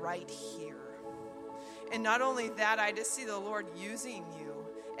 they're right here. And not only that, I just see the Lord using you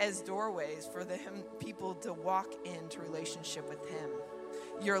as doorways for people to walk into relationship with Him.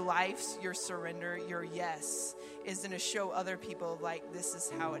 Your lives, your surrender, your yes is going to show other people, like, this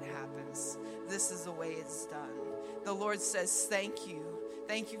is how it happens. This is the way it's done. The Lord says, thank you.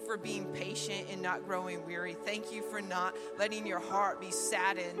 Thank you for being patient and not growing weary. Thank you for not letting your heart be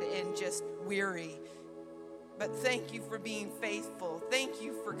saddened and just weary. But thank you for being faithful. Thank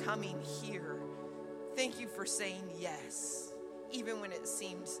you for coming here. Thank you for saying yes. even when it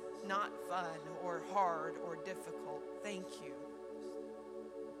seemed not fun or hard or difficult. Thank you.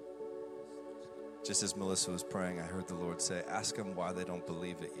 Just as Melissa was praying, I heard the Lord say, ask them why they don't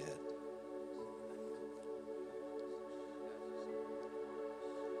believe it yet.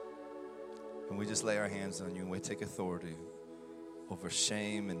 And we just lay our hands on you and we take authority over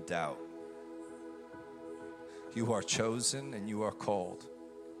shame and doubt. You are chosen and you are called.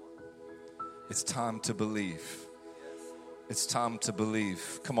 It's time to believe. It's time to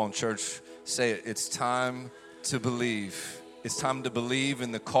believe. Come on, church, say it. It's time to believe. It's time to believe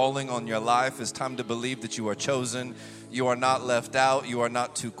in the calling on your life. It's time to believe that you are chosen. You are not left out. You are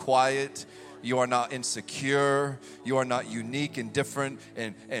not too quiet. You are not insecure. You are not unique and different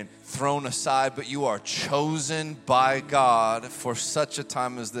and thrown aside, but you are chosen by God for such a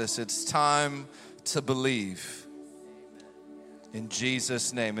time as this. It's time to believe. In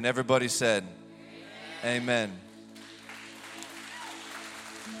Jesus' name. And everybody said, amen.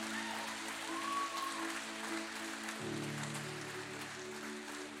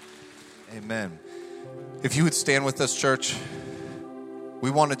 Amen. If you would stand with us, church,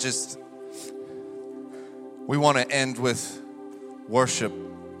 we want to end with worship.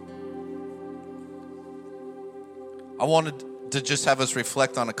 I wanted to just have us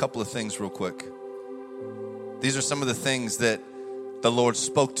reflect on a couple of things real quick. These are some of the things that the Lord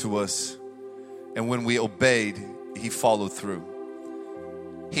spoke to us, and when we obeyed, He followed through.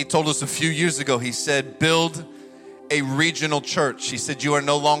 He told us a few years ago, He said, build a regional church. He said, you are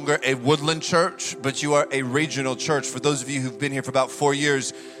no longer a Woodland church, but you are a regional church. For those of you who've been here for about 4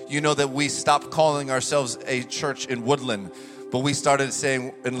 years, you know that we stopped calling ourselves a church in Woodland, but we started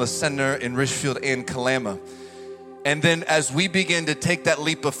saying in La Center, in Richfield, and Kalama. And then as we began to take that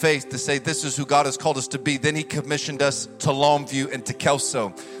leap of faith to say this is who God has called us to be, then He commissioned us to Longview and to Kelso,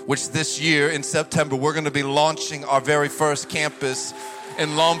 which this year in September, we're going to be launching our very first campus in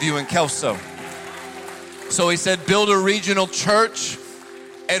Longview and Kelso. So He said, build a regional church,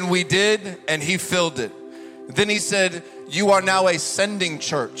 and we did, and He filled it. Then He said, you are now a sending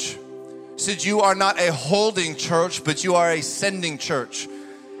church. He said, you are not a holding church, but you are a sending church.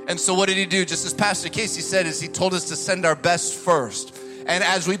 And so what did He do? Just as Pastor Casey said, is He told us to send our best first. And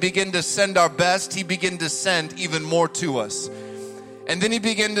as we begin to send our best, He began to send even more to us. And then He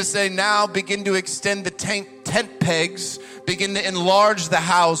began to say, now begin to extend the tent pegs, begin to enlarge the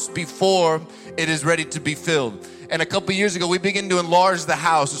house before it is ready to be filled. And a couple years ago, we began to enlarge the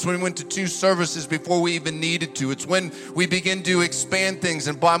house. It's when we went to 2 services before we even needed to. It's when we began to expand things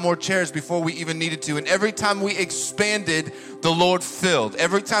and buy more chairs before we even needed to. And every time we expanded, the Lord filled.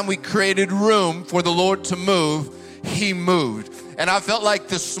 Every time we created room for the Lord to move, He moved. And I felt like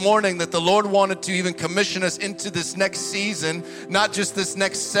this morning that the Lord wanted to even commission us into this next season, not just this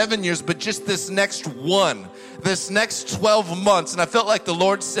next 7 years, but just this next one, this next 12 months. And I felt like the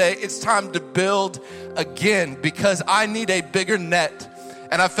Lord say, it's time to build again because I need a bigger net.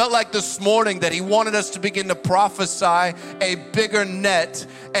 And I felt like this morning that He wanted us to begin to prophesy a bigger net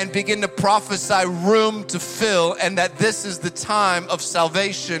and begin to prophesy room to fill, and that this is the time of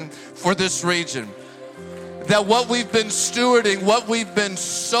salvation for this region. That what we've been stewarding, what we've been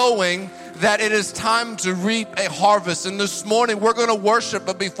sowing, that it is time to reap a harvest. And this morning we're going to worship,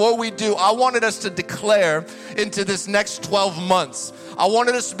 but before we do, I wanted us to declare into this next 12 months. I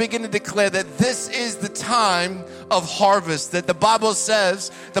wanted us to begin to declare that this is the time of harvest, that the Bible says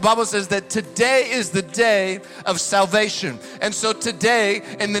that today is the day of salvation. And so today,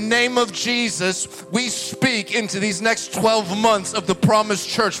 in the name of Jesus, we speak into these next 12 months of the Promised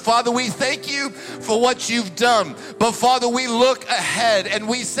Church. Father, we thank You for what You've done. But Father, we look ahead and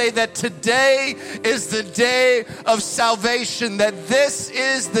we say that today is the day of salvation, that this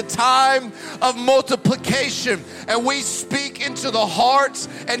is the time of multiplication. And we speak into the hearts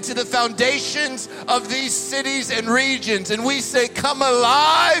and to the foundations of these cities and regions. And we say, come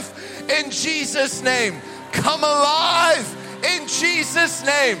alive in Jesus' name. Come alive in Jesus'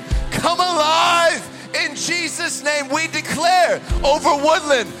 name. Come alive in Jesus' name. We declare over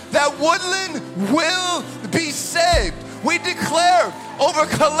Woodland that Woodland will be saved. We declare over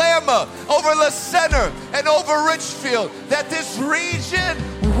Kalama, over La Center, and over Richfield that this region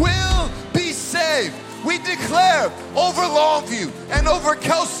will be saved. We declare over Longview and over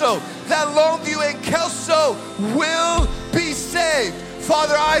Kelso that Longview and Kelso will be saved.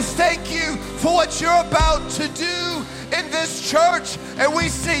 Father, I thank You for what You're about to do in this church. And we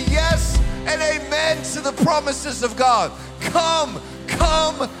say yes and amen to the promises of God. Come,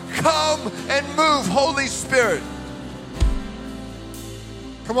 come, come and move, Holy Spirit.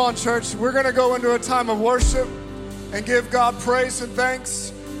 Come on, church. We're going to go into a time of worship and give God praise and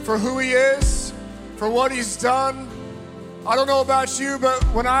thanks for who He is, for what He's done. I don't know about you, but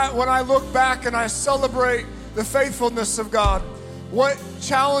when I look back and I celebrate the faithfulness of God, what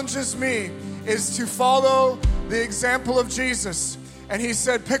challenges me is to follow the example of Jesus. And he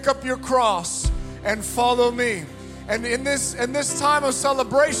said, pick up your cross and follow me. And in this time of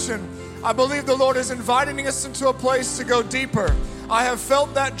celebration, I believe the Lord is inviting us into a place to go deeper. I have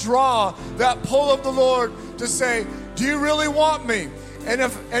felt that draw, that pull of the Lord to say, do you really want me? And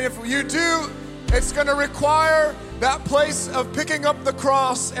if you do, it's going to require that place of picking up the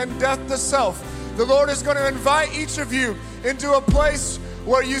cross and death to self. The Lord is going to invite each of you into a place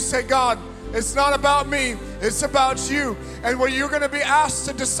where you say, God, it's not about me, it's about you. And where you're going to be asked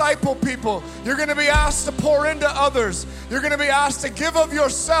to disciple people. You're going to be asked to pour into others. You're going to be asked to give of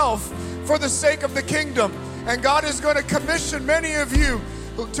yourself for the sake of the kingdom. And God is going to commission many of you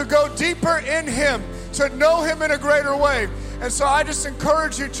to go deeper in Him, to know Him in a greater way. And so I just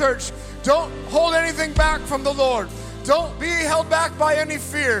encourage you, church, don't hold anything back from the Lord. Don't be held back by any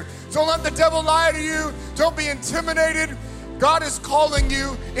fear. Don't let the devil lie to you. Don't be intimidated. God is calling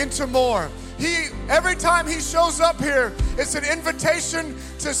you into more. Every time He shows up here, it's an invitation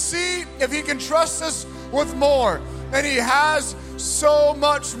to see if He can trust us with more. And He has so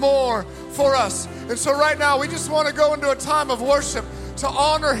much more for us. And so right now, we just want to go into a time of worship to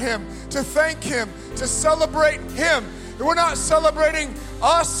honor Him, to thank Him, to celebrate Him. And we're not celebrating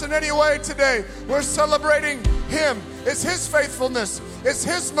us in any way today. We're celebrating Him. It's His faithfulness. It's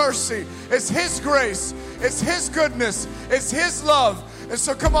His mercy. It's His grace. It's His goodness. It's His love. And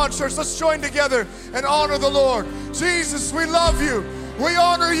so come on, church, let's join together and honor the Lord. Jesus, we love you. We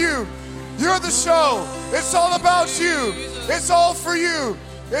honor you. You're the show. It's all about you. It's all for you.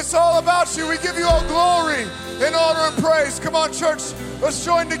 It's all about you. We give you all glory and honor and praise. Come on, church, let's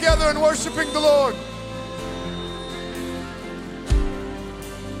join together in worshiping the Lord.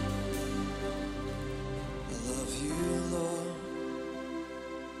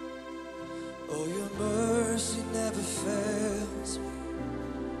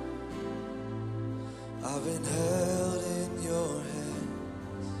 I've been held in your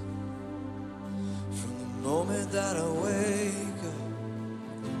hands from the moment that I wake up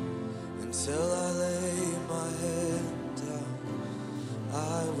until I lay my head down.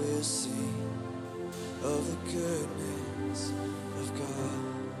 I will sing of the goodness of God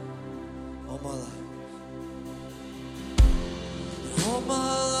all my life. All my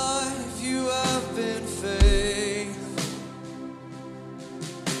life you have been faithful.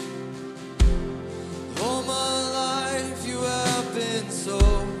 All my life you have been so,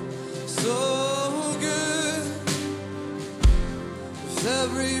 so good. With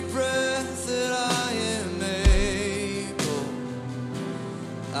every breath that I am able,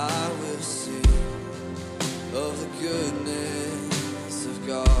 I will sing of the goodness of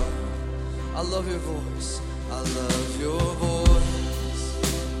God. I love your voice. I love your voice.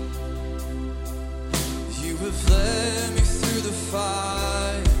 You have led me through the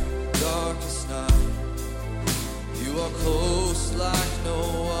fire, darkest night. You are close like no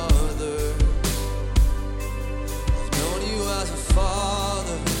other. I've known you as a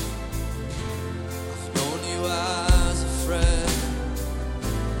father. I've known you as a friend.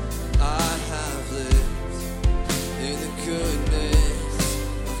 I have lived in the goodness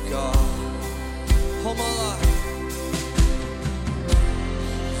of God all my life.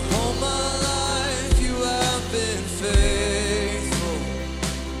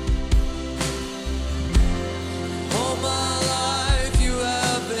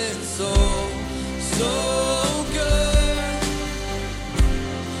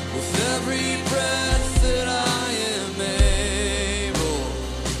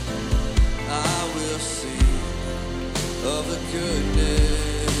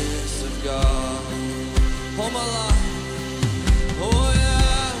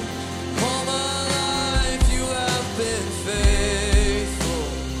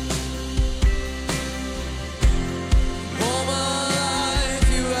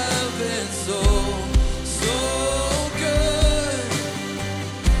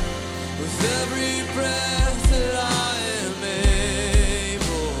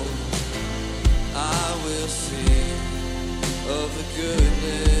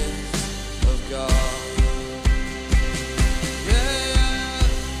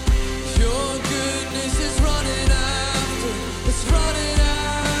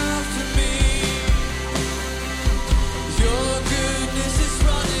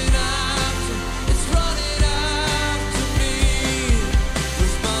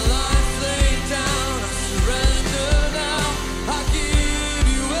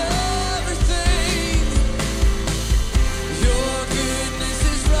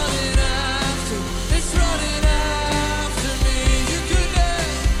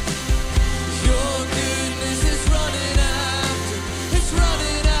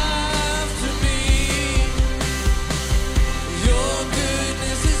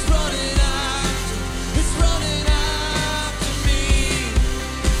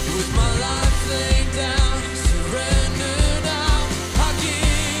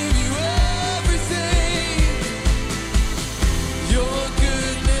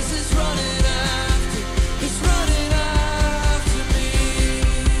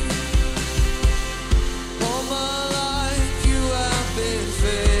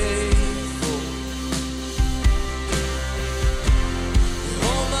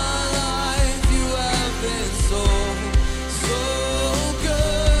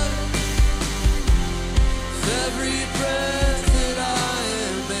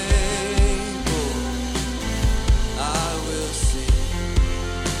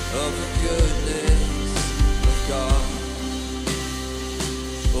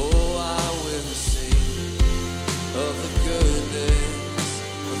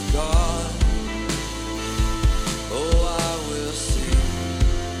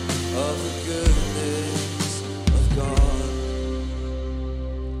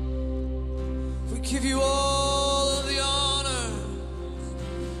 give you all of the honor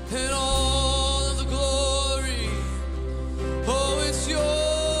and all of the glory. Oh, it's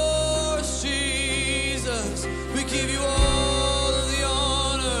yours, Jesus. We give you all of the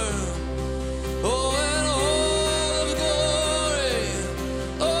honor. Oh, and all of the glory.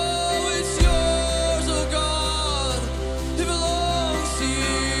 Oh, it's yours, oh God. It belongs to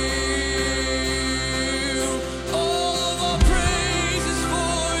you. All of our praise is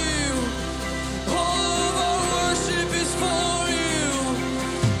for you. All of our worship is for you.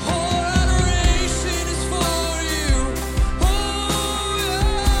 All our adoration is for you. Oh,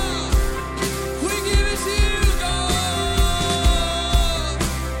 yeah. We give it to you, God.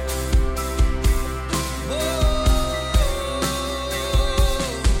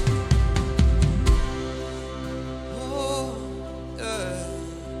 Oh, yeah.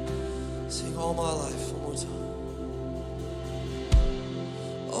 Sing all my life one more time.